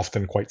movements are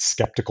often quite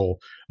skeptical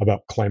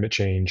about climate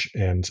change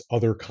and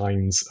other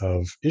kinds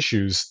of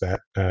issues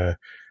that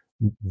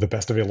the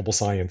best available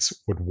science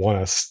would want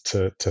us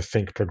to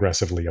think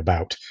progressively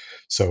about.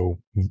 So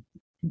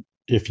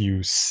if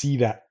you see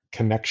that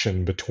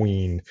connection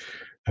between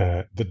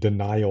the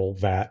denial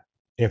that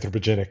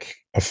anthropogenic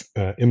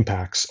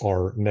impacts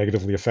are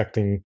negatively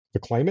affecting the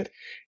climate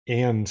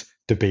and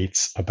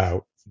debates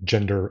about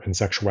gender and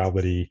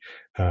sexuality,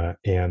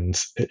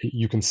 and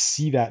you can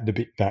see that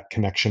debate, that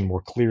connection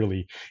more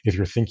clearly if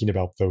you're thinking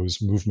about those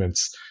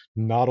movements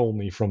not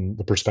only from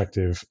the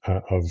perspective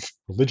of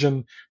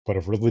religion, but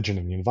of religion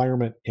and the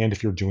environment, and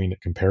if you're doing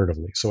it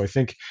comparatively. So I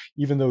think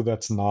even though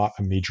that's not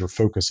a major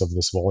focus of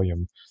this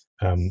volume,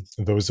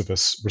 those of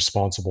us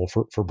responsible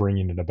for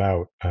bringing it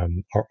about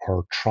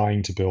are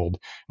trying to build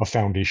a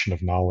foundation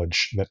of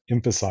knowledge that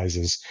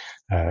emphasizes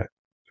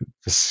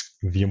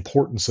the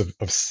importance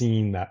of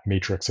seeing that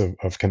matrix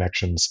of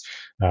connections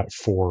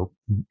for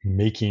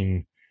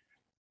making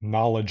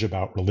knowledge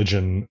about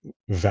religion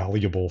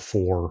valuable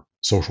for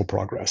social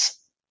progress.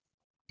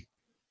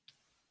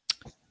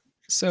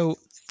 So,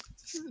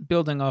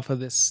 building off of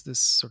this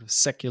sort of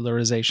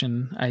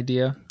secularization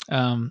idea,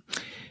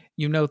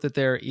 you note that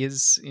there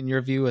is, in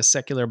your view, a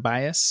secular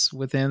bias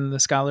within the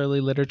scholarly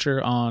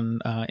literature on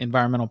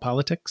environmental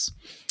politics.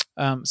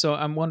 So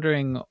I'm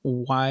wondering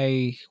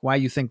why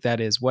you think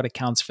that is. What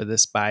accounts for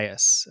this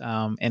bias,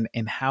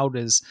 and how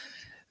does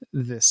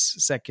this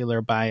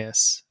secular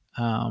bias,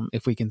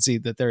 if we can see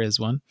that there is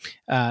one,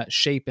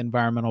 shape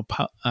environmental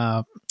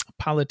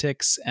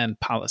politics and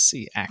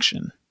policy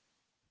action?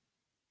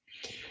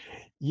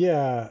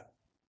 Yeah.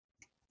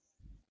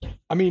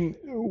 I mean,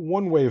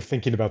 one way of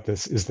thinking about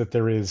this is that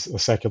there is a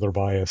secular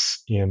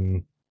bias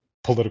in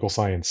political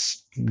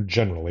science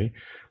generally,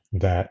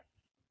 that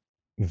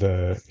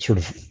the sort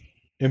of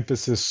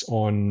emphasis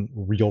on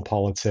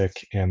realpolitik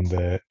and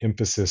the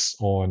emphasis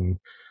on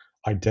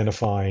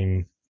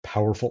identifying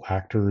powerful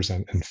actors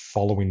and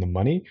following the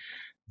money,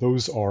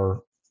 those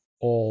are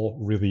all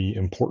really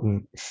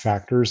important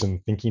factors in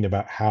thinking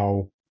about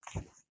how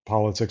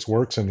politics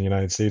works in the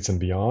United States and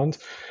beyond.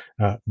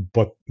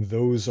 But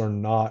those are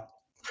not,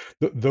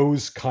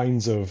 those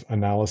kinds of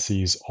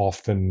analyses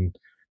often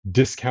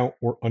discount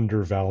or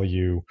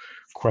undervalue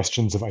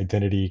questions of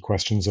identity,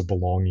 questions of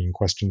belonging,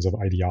 questions of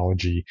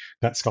ideology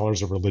that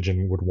scholars of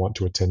religion would want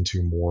to attend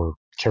to more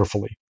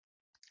carefully.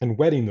 And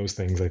wedding those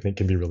things, I think,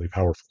 can be really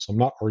powerful. So I'm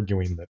not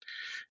arguing that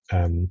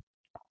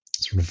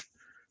sort of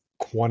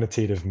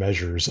quantitative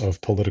measures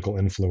of political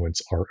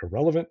influence are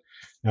irrelevant,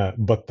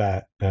 but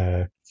that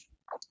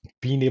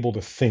being able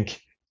to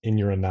think in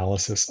your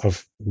analysis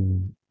of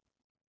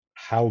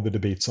how the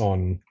debates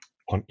on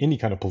any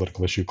kind of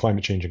political issue,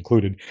 climate change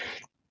included,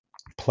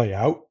 play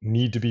out,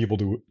 need to be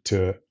able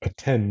to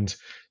attend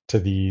to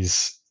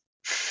these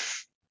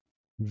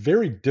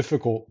very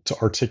difficult to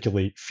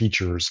articulate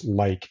features,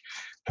 like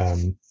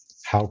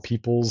how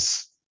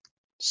people's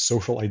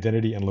social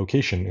identity and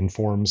location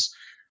informs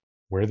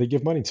where they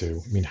give money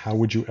to. I mean, how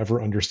would you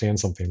ever understand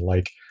something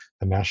like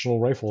the National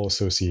Rifle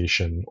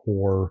Association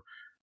or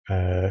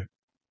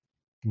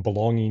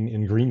belonging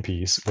in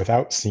Greenpeace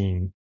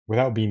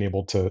without being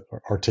able to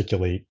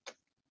articulate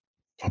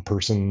a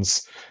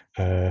person's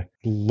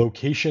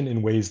location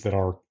in ways that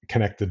are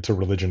connected to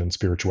religion and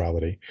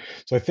spirituality?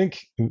 So I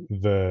think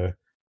there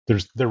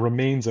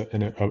remains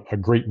a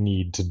great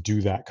need to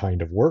do that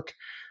kind of work.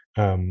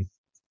 I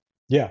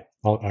guess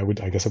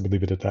I would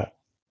leave it at that.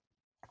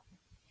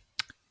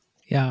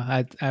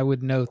 Yeah, I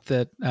would note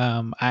that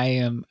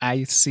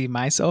I see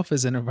myself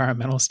as an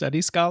environmental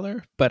studies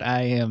scholar, but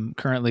I am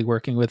currently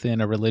working within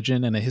a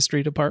religion and a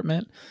history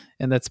department,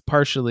 and that's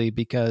partially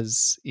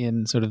because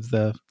in sort of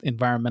the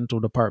environmental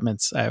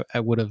departments,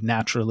 I would have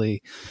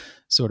naturally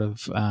sort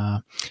of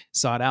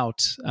sought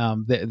out.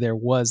 There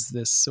was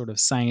this sort of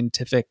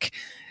scientific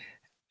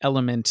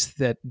element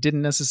that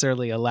didn't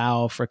necessarily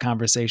allow for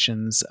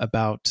conversations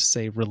about,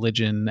 say,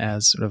 religion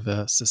as sort of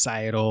a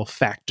societal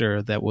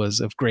factor that was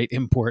of great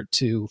import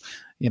to,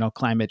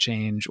 climate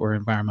change or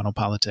environmental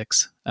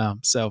politics.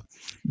 So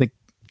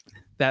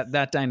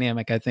that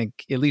dynamic, I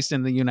think, at least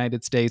in the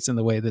United States, in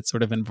the way that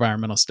sort of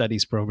environmental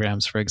studies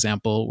programs, for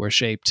example, were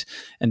shaped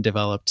and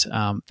developed,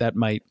 that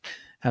might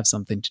have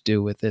something to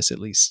do with this, at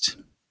least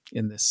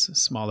in this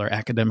smaller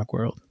academic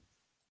world.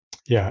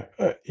 Yeah,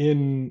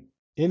 in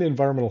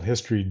environmental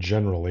history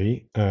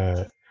generally,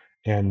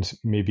 and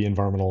maybe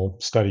environmental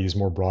studies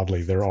more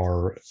broadly,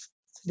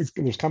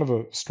 there's kind of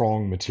a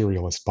strong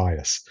materialist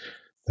bias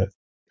that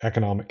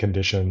economic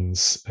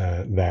conditions,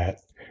 that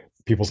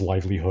people's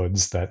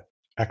livelihoods, that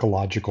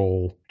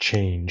ecological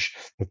change,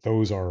 that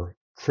those are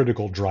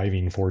critical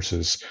driving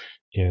forces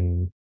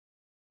in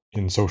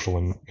social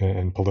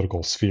and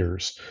political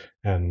spheres.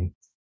 And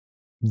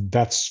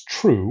that's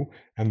true,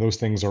 and those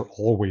things are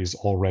always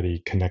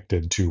already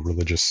connected to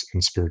religious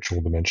and spiritual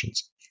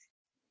dimensions.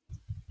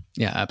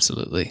 Yeah,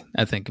 absolutely.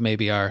 I think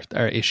maybe our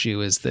issue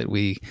is that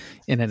we,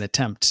 in an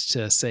attempt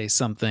to say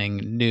something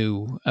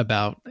new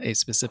about a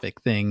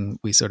specific thing,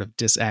 we sort of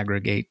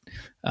disaggregate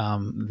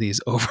these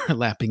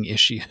overlapping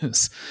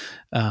issues.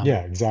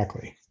 Yeah,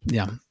 exactly.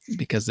 Yeah,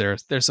 because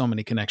there's so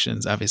many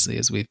connections, obviously,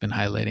 as we've been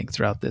highlighting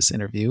throughout this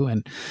interview,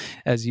 and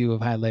as you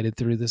have highlighted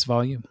through this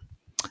volume.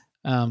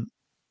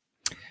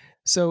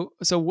 So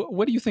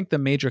what do you think the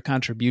major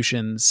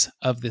contributions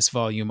of this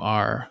volume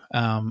are?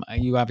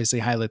 You obviously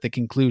highlight the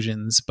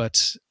conclusions,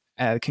 but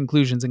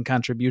conclusions and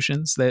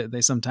contributions,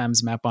 they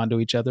sometimes map onto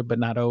each other, but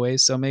not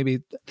always. So maybe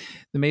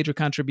the major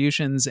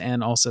contributions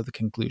and also the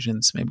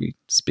conclusions, maybe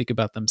speak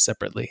about them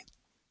separately.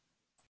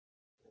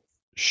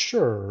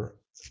 Sure.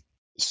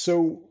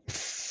 So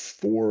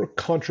for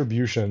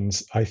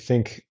contributions, I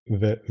think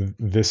that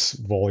this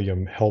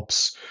volume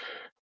helps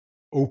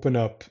open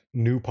up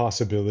new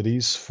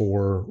possibilities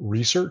for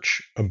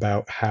research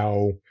about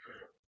how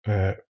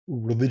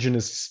religion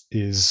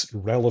is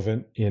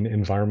relevant in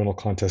environmental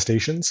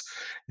contestations.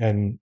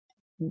 And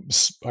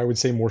I would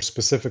say more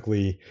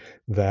specifically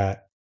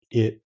that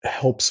it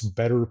helps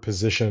better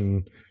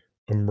position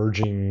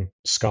emerging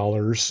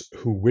scholars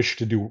who wish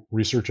to do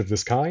research of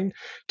this kind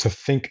to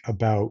think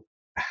about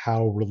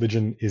how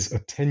religion is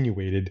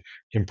attenuated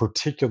in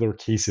particular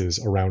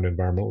cases around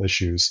environmental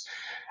issues.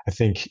 I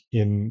think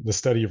in the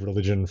study of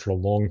religion for a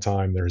long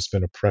time, there has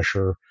been a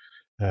pressure.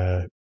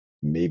 Uh,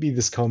 Maybe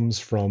this comes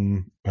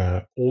from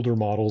older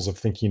models of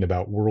thinking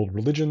about world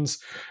religions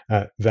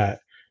that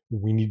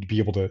we need to be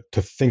able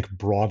to think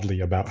broadly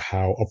about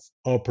how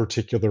a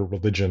particular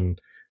religion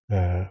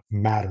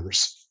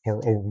matters,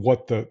 or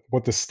what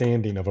the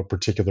standing of a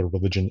particular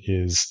religion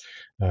is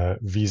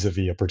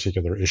vis-a-vis a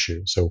particular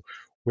issue. So,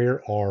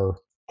 where are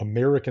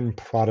American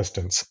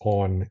Protestants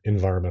on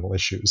environmental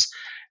issues?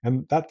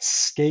 And that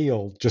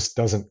scale just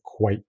doesn't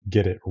quite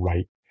get it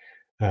right.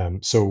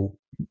 So,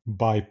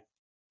 by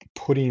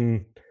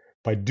putting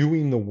by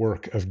doing the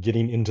work of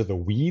getting into the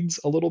weeds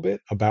a little bit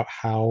about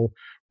how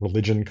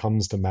religion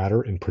comes to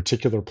matter in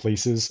particular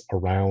places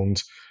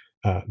around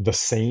the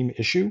same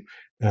issue,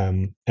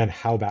 and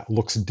how that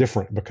looks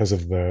different because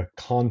of the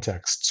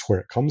contexts where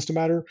it comes to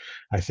matter,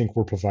 I think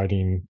we're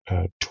providing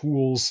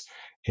tools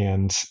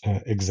and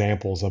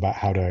examples about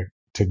how to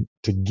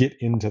get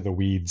into the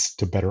weeds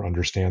to better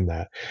understand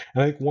that.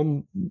 And I think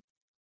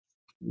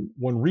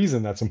one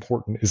reason that's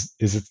important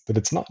is that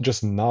it's not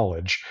just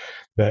knowledge,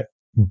 that,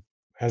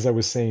 as I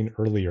was saying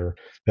earlier,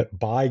 that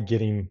by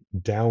getting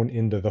down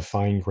into the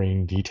fine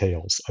grained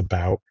details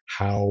about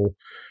how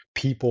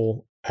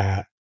people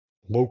at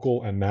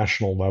local and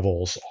national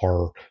levels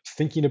are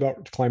thinking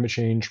about climate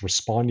change,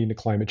 responding to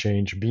climate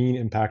change, being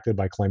impacted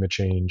by climate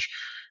change,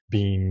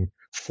 being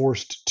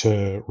forced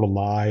to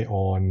rely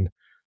on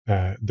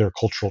their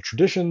cultural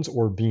traditions,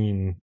 or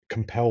being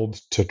compelled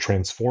to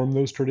transform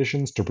those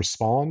traditions to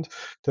respond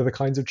to the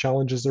kinds of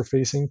challenges they're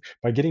facing.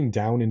 By getting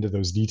down into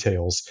those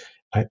details,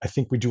 I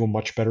think we do a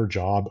much better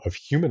job of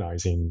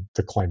humanizing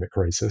the climate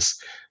crisis.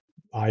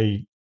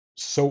 I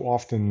so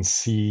often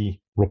see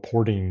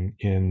reporting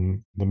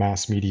in the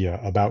mass media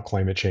about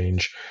climate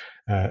change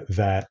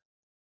that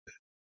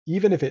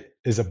even if it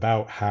is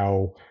about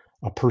how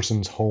a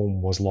person's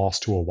home was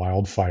lost to a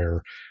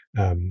wildfire,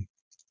 um,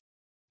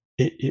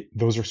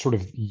 those are sort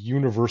of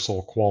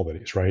universal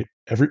qualities, right?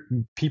 Every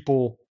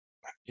people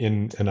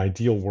in an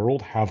ideal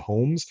world have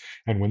homes,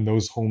 and when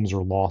those homes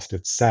are lost,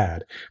 it's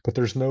sad. But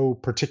there's no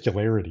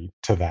particularity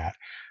to that.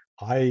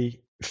 I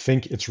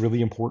think it's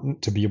really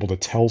important to be able to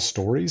tell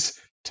stories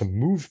to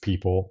move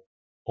people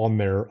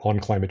on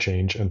climate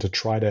change, and to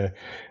try to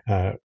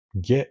uh,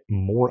 get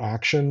more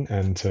action,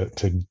 and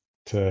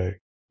to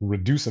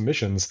reduce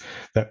emissions,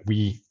 that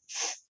we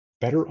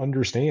better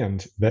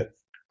understand that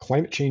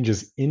climate change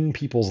is in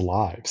people's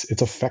lives.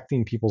 It's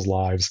affecting people's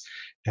lives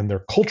and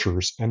their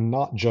cultures, and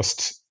not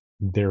just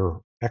their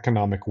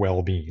economic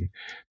well-being.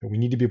 That we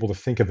need to be able to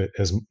think of it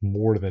as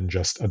more than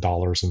just a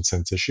dollars and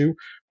cents issue,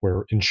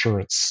 where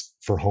insurance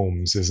for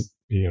homes is,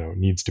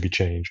 needs to be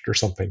changed or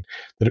something.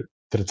 That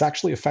it's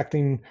actually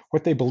affecting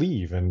what they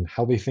believe and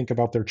how they think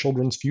about their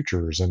children's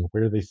futures, and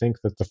where they think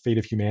that the fate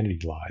of humanity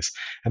lies.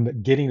 And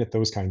that getting at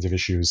those kinds of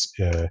issues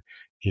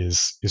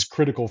is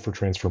critical for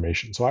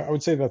transformation. So I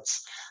would say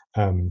that's,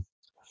 um,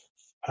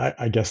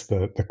 I guess,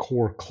 the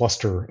core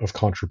cluster of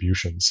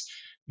contributions.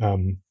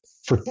 Um,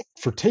 for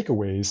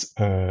takeaways,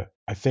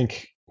 I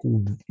think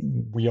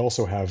we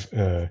also have,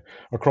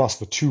 across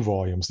the two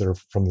volumes that are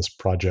from this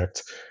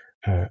project,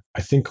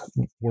 I think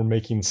we're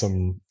making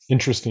some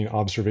interesting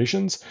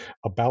observations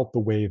about the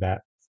way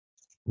that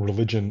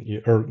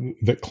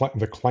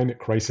the climate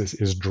crisis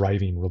is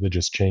driving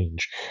religious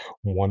change.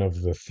 One of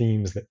the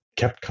themes that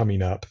kept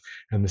coming up,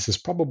 and this is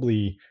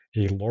probably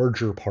a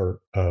larger part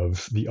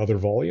of the other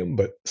volume,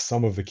 but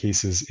some of the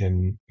cases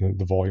in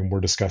the volume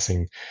we're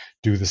discussing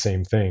do the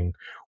same thing,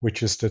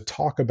 which is to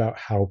talk about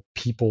how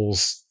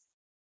people's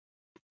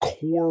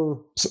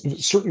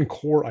certain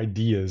core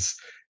ideas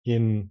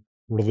in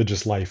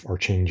religious life are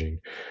changing.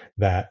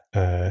 That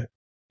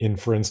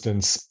for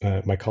instance,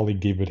 my colleague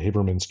David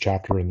Haberman's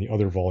chapter in the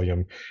other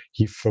volume,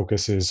 he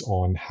focuses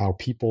on how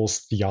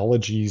people's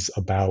theologies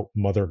about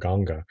Mother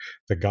Ganga,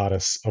 the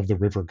goddess of the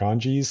river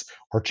Ganges,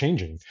 are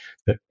changing.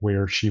 That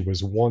where she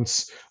was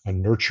once a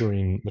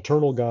nurturing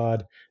maternal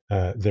god,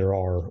 there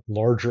are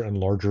larger and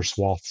larger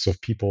swaths of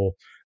people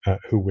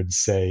who would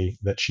say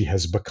that she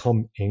has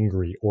become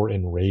angry or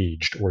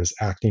enraged or is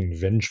acting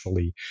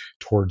vengefully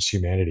towards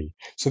humanity.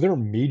 So there are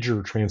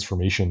major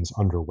transformations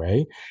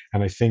underway.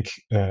 And I think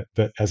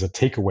that as a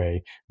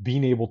takeaway,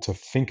 being able to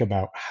think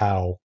about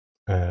how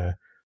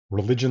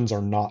religions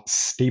are not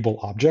stable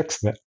objects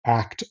that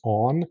act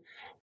on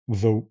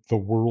the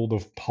world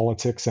of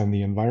politics and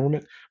the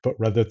environment, but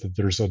rather that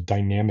there's a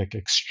dynamic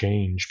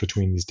exchange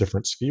between these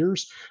different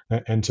spheres,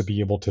 and to be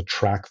able to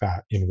track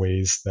that in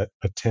ways that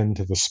attend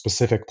to the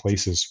specific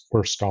places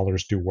where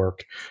scholars do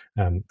work.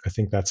 I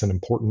think that's an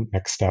important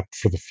next step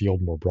for the field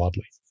more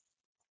broadly.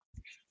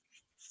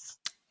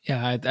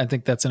 Yeah, I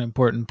think that's an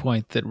important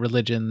point, that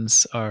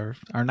religions are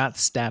not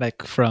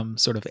static from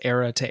sort of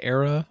era to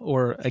era,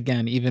 or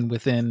again, even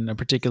within a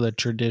particular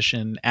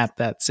tradition at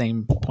that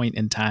same point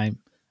in time.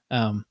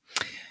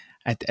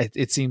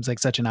 It seems like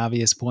such an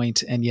obvious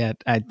point, and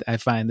yet I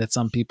find that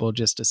some people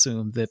just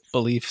assume that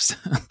beliefs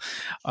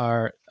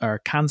are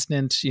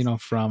constant,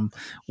 from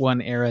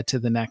one era to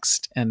the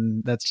next,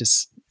 and that's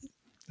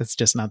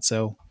just not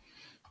so.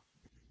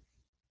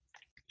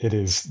 It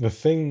is the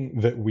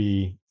thing that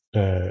we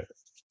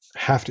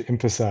have to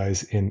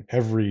emphasize in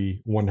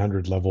every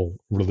 100 level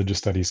religious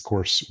studies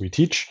course we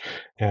teach,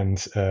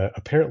 and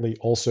apparently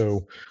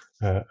also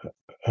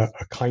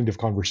a kind of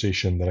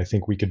conversation that I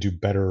think we could do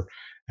better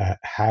at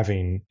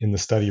having in the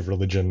study of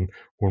religion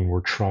when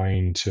we're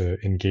trying to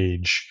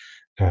engage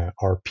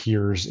our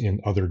peers in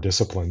other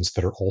disciplines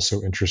that are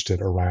also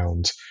interested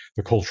around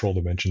the cultural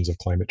dimensions of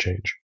climate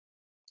change.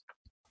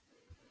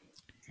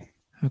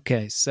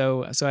 Okay,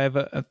 so I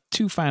have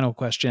two final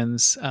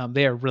questions.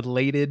 They are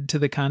related to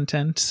the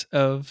content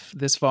of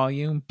this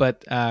volume,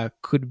 but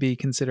could be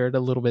considered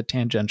a little bit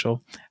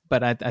tangential.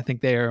 But I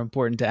think they are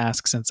important to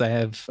ask, since I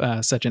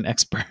have such an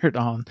expert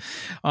on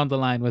the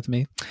line with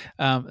me.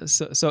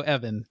 So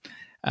Evan,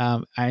 I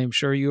am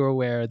sure you are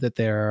aware that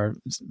there are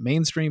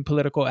mainstream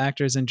political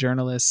actors and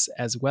journalists,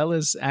 as well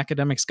as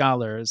academic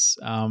scholars,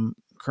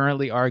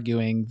 currently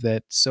arguing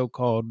that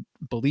so-called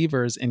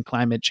believers in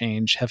climate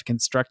change have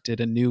constructed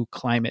a new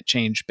climate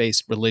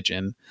change-based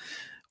religion,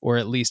 or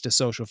at least a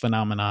social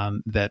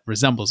phenomenon that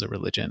resembles a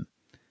religion.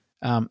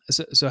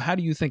 So how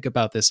do you think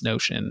about this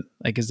notion?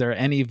 Like, is there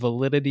any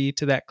validity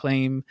to that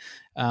claim,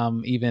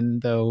 even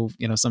though,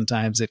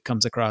 sometimes it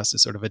comes across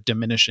as sort of a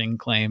diminishing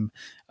claim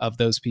of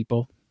those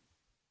people?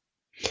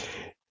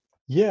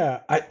 Yeah.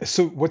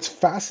 So what's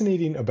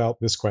fascinating about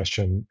this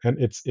question, and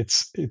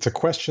it's a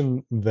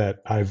question that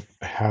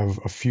have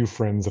a few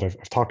friends that I've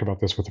talked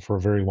about this with for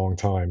a very long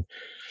time.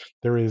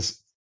 There is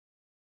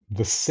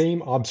the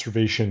same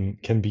observation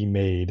can be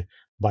made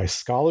by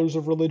scholars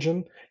of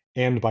religion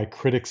and by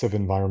critics of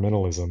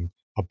environmentalism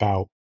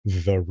about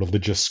the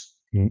religious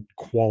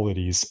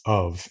qualities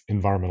of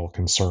environmental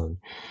concern.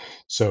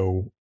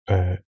 So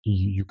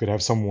you could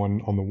have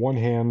someone on the one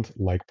hand,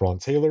 like Bron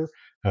Taylor,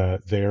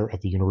 there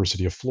at the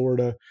University of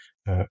Florida,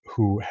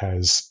 who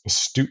has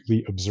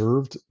astutely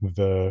observed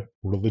the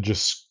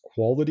religious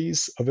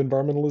qualities of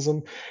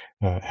environmentalism,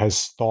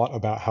 has thought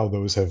about how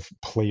those have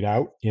played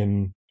out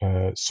in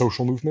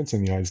social movements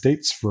in the United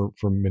States for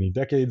many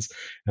decades,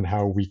 and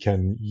how we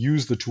can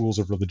use the tools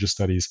of religious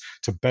studies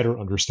to better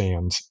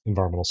understand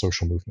environmental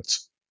social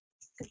movements.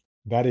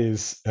 That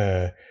is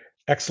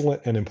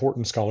excellent and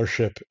important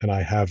scholarship, and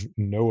I have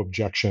no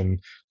objection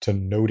to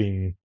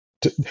noting.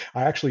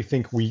 I actually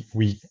think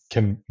we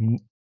can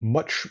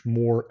much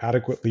more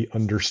adequately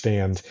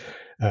understand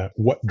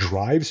what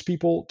drives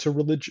people to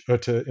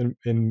religion,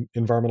 in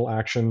environmental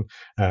action,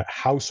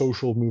 how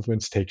social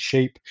movements take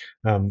shape,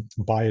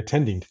 by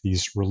attending to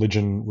these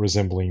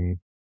religion-resembling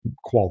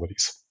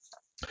qualities.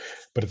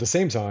 But at the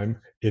same time,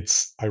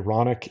 it's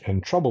ironic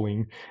and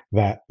troubling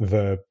that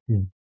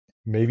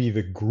maybe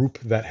the group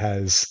that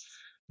has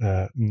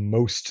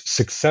most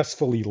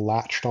successfully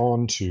latched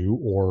on to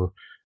or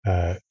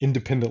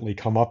independently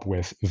come up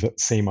with the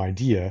same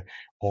idea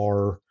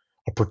are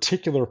a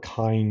particular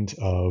kind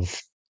of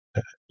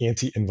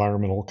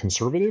anti-environmental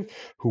conservative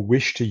who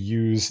wish to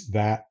use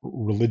that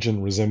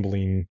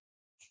religion-resembling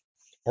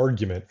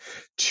argument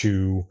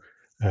to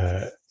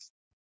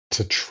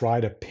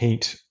try to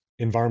paint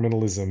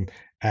environmentalism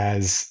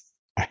as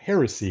a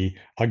heresy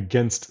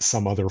against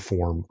some other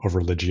form of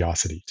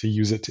religiosity, to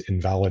use it to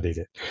invalidate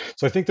it.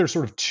 So I think there's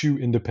sort of two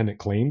independent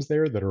claims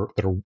there that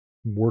are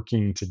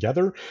working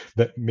together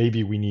that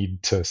maybe we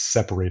need to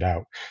separate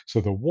out.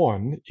 So the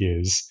one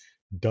is,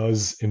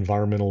 does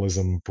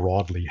environmentalism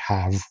broadly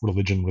have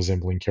religion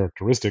resembling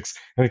characteristics?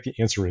 I think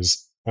the answer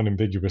is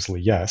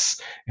unambiguously yes.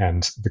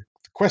 And the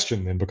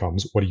question then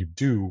becomes, what do you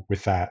do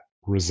with that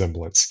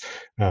resemblance?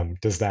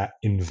 Does that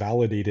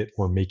invalidate it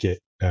or make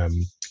it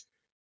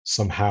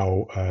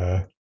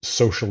somehow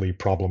socially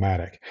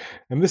problematic?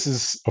 And this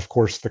is, of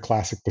course, the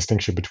classic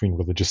distinction between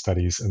religious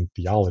studies and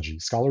theology.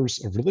 Scholars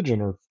of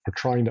religion are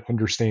trying to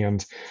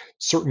understand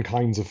certain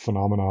kinds of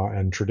phenomena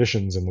and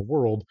traditions in the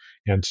world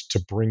and to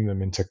bring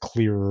them into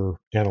clearer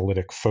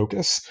analytic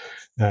focus,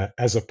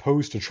 as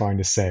opposed to trying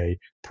to say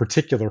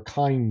particular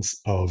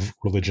kinds of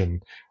religion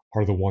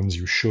are the ones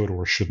you should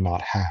or should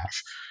not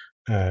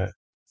have.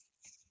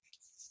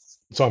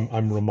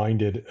 I'm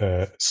reminded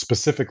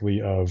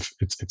specifically of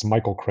it's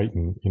Michael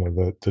Crichton,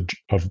 the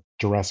of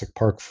Jurassic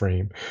Park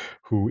fame,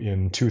 who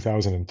in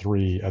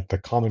 2003 at the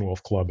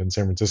Commonwealth Club in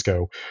San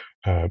Francisco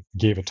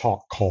gave a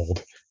talk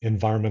called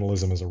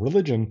 "Environmentalism as a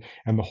Religion,"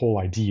 and the whole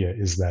idea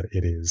is that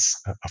it is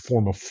a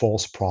form of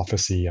false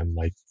prophecy and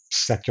like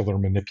secular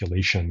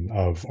manipulation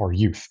of our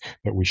youth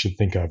that we should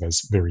think of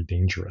as very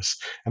dangerous.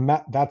 And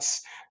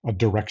that's a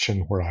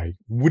direction where I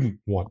wouldn't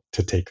want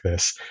to take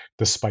this,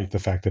 despite the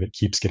fact that it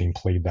keeps getting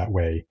played that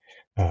way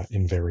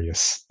in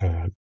various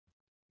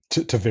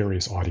to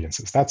various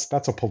audiences.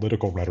 That's a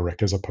political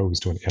rhetoric as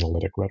opposed to an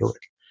analytic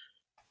rhetoric.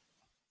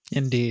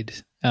 Indeed.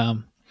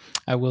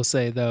 I will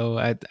say, though,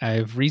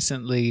 I've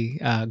recently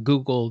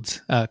Googled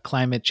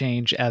climate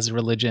change as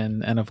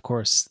religion. And of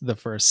course, the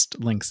first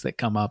links that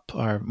come up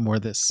are more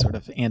this sort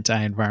of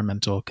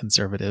anti-environmental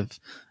conservative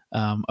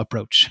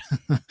approach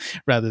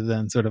rather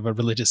than sort of a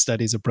religious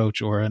studies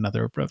approach or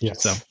another approach.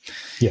 Yes. So,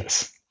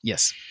 yes.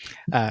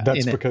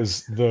 That's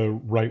because the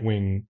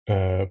right-wing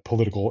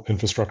political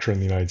infrastructure in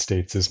the United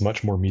States is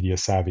much more media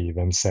savvy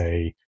than,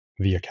 say,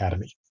 the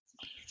academy.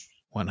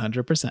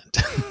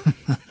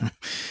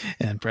 100%.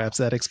 And perhaps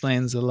that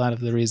explains a lot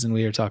of the reason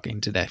we are talking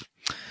today.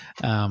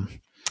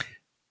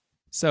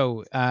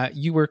 So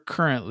you were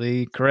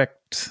currently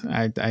correct.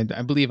 I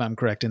believe I'm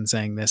correct in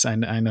saying this. I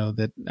know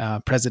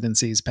that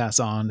presidencies pass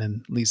on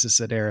and Lisa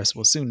Sedaris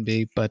will soon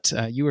be, but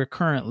you are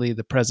currently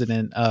the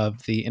president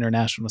of the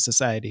International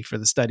Society for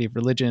the Study of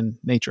Religion,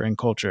 Nature, and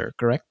Culture,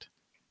 correct?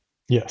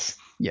 Yes.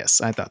 Yes,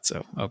 I thought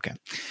so. Okay.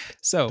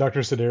 So Dr.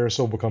 Sedaris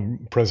will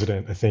become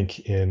president, I think,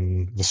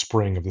 in the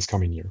spring of this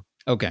coming year.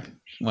 Okay,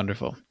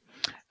 wonderful.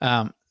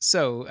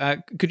 So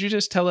could you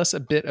just tell us a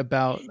bit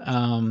about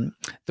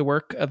the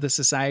work of the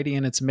Society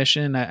and its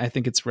mission? I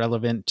think it's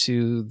relevant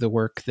to the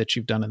work that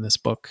you've done in this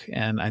book,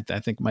 and I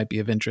think might be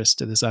of interest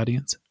to this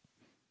audience.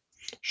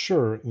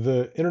 Sure.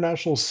 The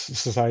International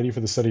Society for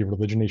the Study of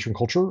Religion, Nature, and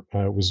Culture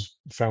was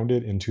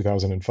founded in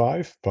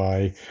 2005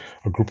 by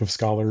a group of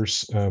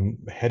scholars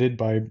headed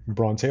by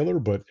Bron Taylor,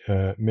 but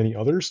many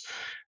others.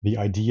 The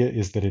idea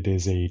is that it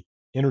is a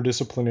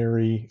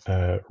interdisciplinary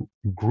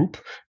group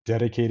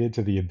dedicated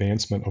to the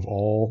advancement of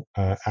all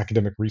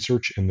academic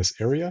research in this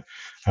area.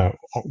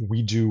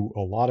 We do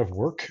a lot of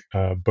work,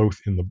 both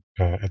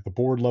at the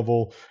board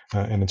level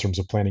and in terms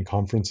of planning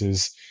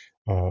conferences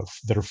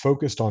that are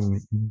focused on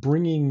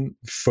bringing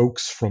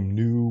folks from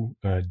new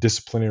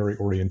disciplinary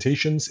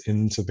orientations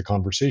into the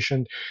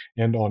conversation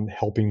and on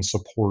helping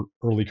support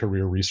early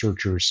career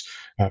researchers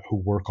who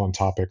work on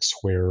topics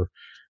where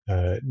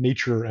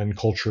nature and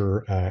culture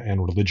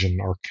and religion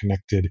are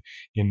connected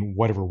in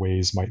whatever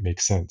ways might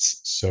make sense.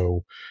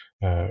 So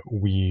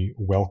we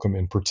welcome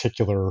in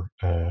particular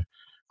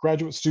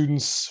graduate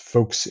students,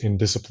 folks in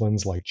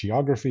disciplines like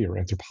geography or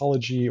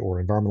anthropology or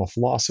environmental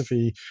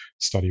philosophy,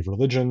 study of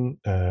religion,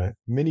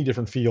 many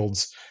different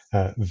fields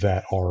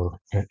that are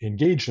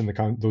engaged in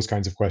those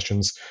kinds of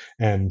questions.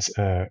 And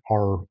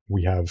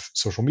we have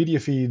social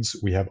media feeds,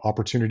 we have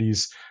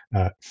opportunities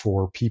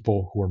for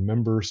people who are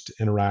members to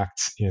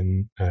interact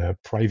in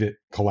private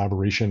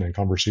collaboration and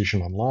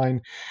conversation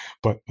online.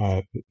 But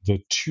the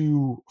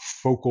two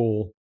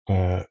focal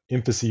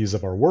emphases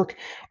of our work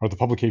are the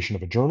publication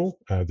of a journal,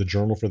 the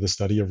Journal for the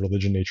Study of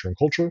Religion, Nature, and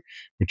Culture,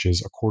 which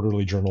is a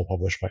quarterly journal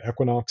published by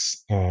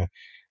Equinox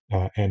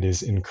and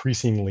is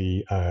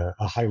increasingly a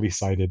highly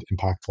cited,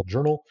 impactful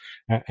journal,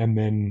 and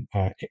then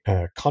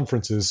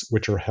conferences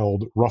which are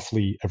held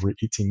roughly every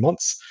 18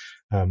 months.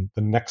 The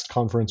next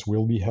conference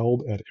will be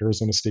held at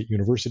Arizona State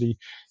University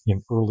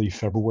in early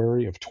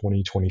February of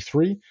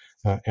 2023,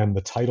 and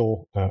the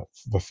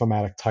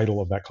thematic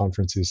title of that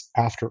conference is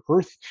After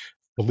Earth: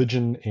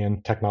 Religion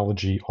and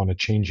Technology on a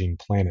Changing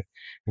Planet.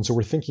 And so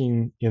we're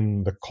thinking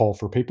in the call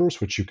for papers,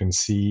 which you can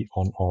see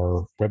on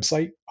our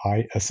website,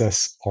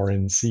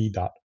 issrnc.org.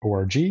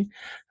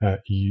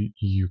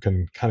 You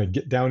can kind of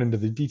get down into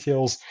the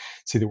details,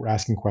 see that we're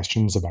asking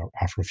questions about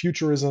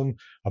Afrofuturism,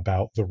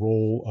 about the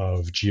role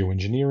of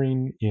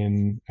geoengineering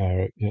and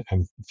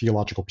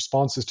theological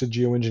responses to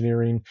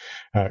geoengineering,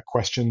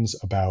 questions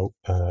about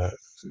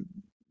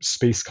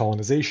space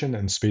colonization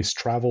and space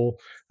travel,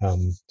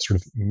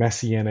 sort of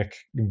messianic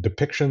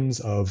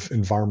depictions of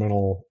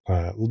environmental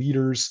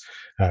leaders,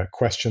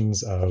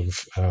 questions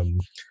of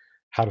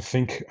how to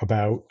think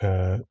about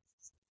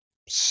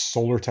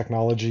solar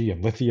technology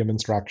and lithium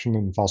extraction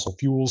and fossil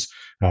fuels,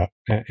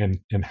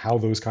 and how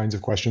those kinds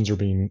of questions are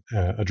being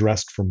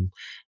addressed from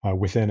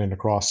within and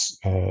across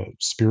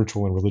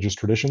spiritual and religious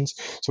traditions.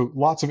 So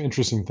lots of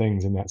interesting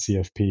things in that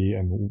CFP,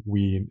 and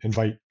we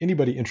invite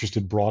anybody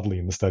interested broadly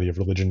in the study of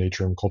religion,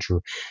 nature, and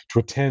culture to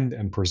attend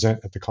and present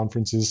at the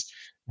conferences.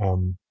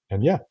 And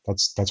yeah,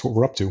 that's what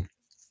we're up to.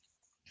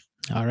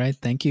 All right,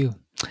 thank you.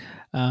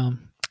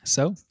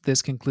 So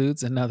this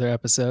concludes another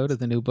episode of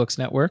the New Books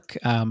Network.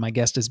 My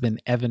guest has been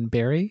Evan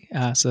Berry.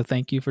 So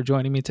thank you for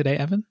joining me today,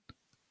 Evan.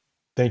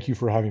 Thank you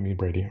for having me,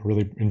 Brady. I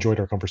really enjoyed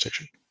our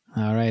conversation.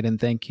 All right. And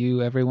thank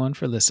you, everyone,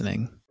 for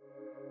listening.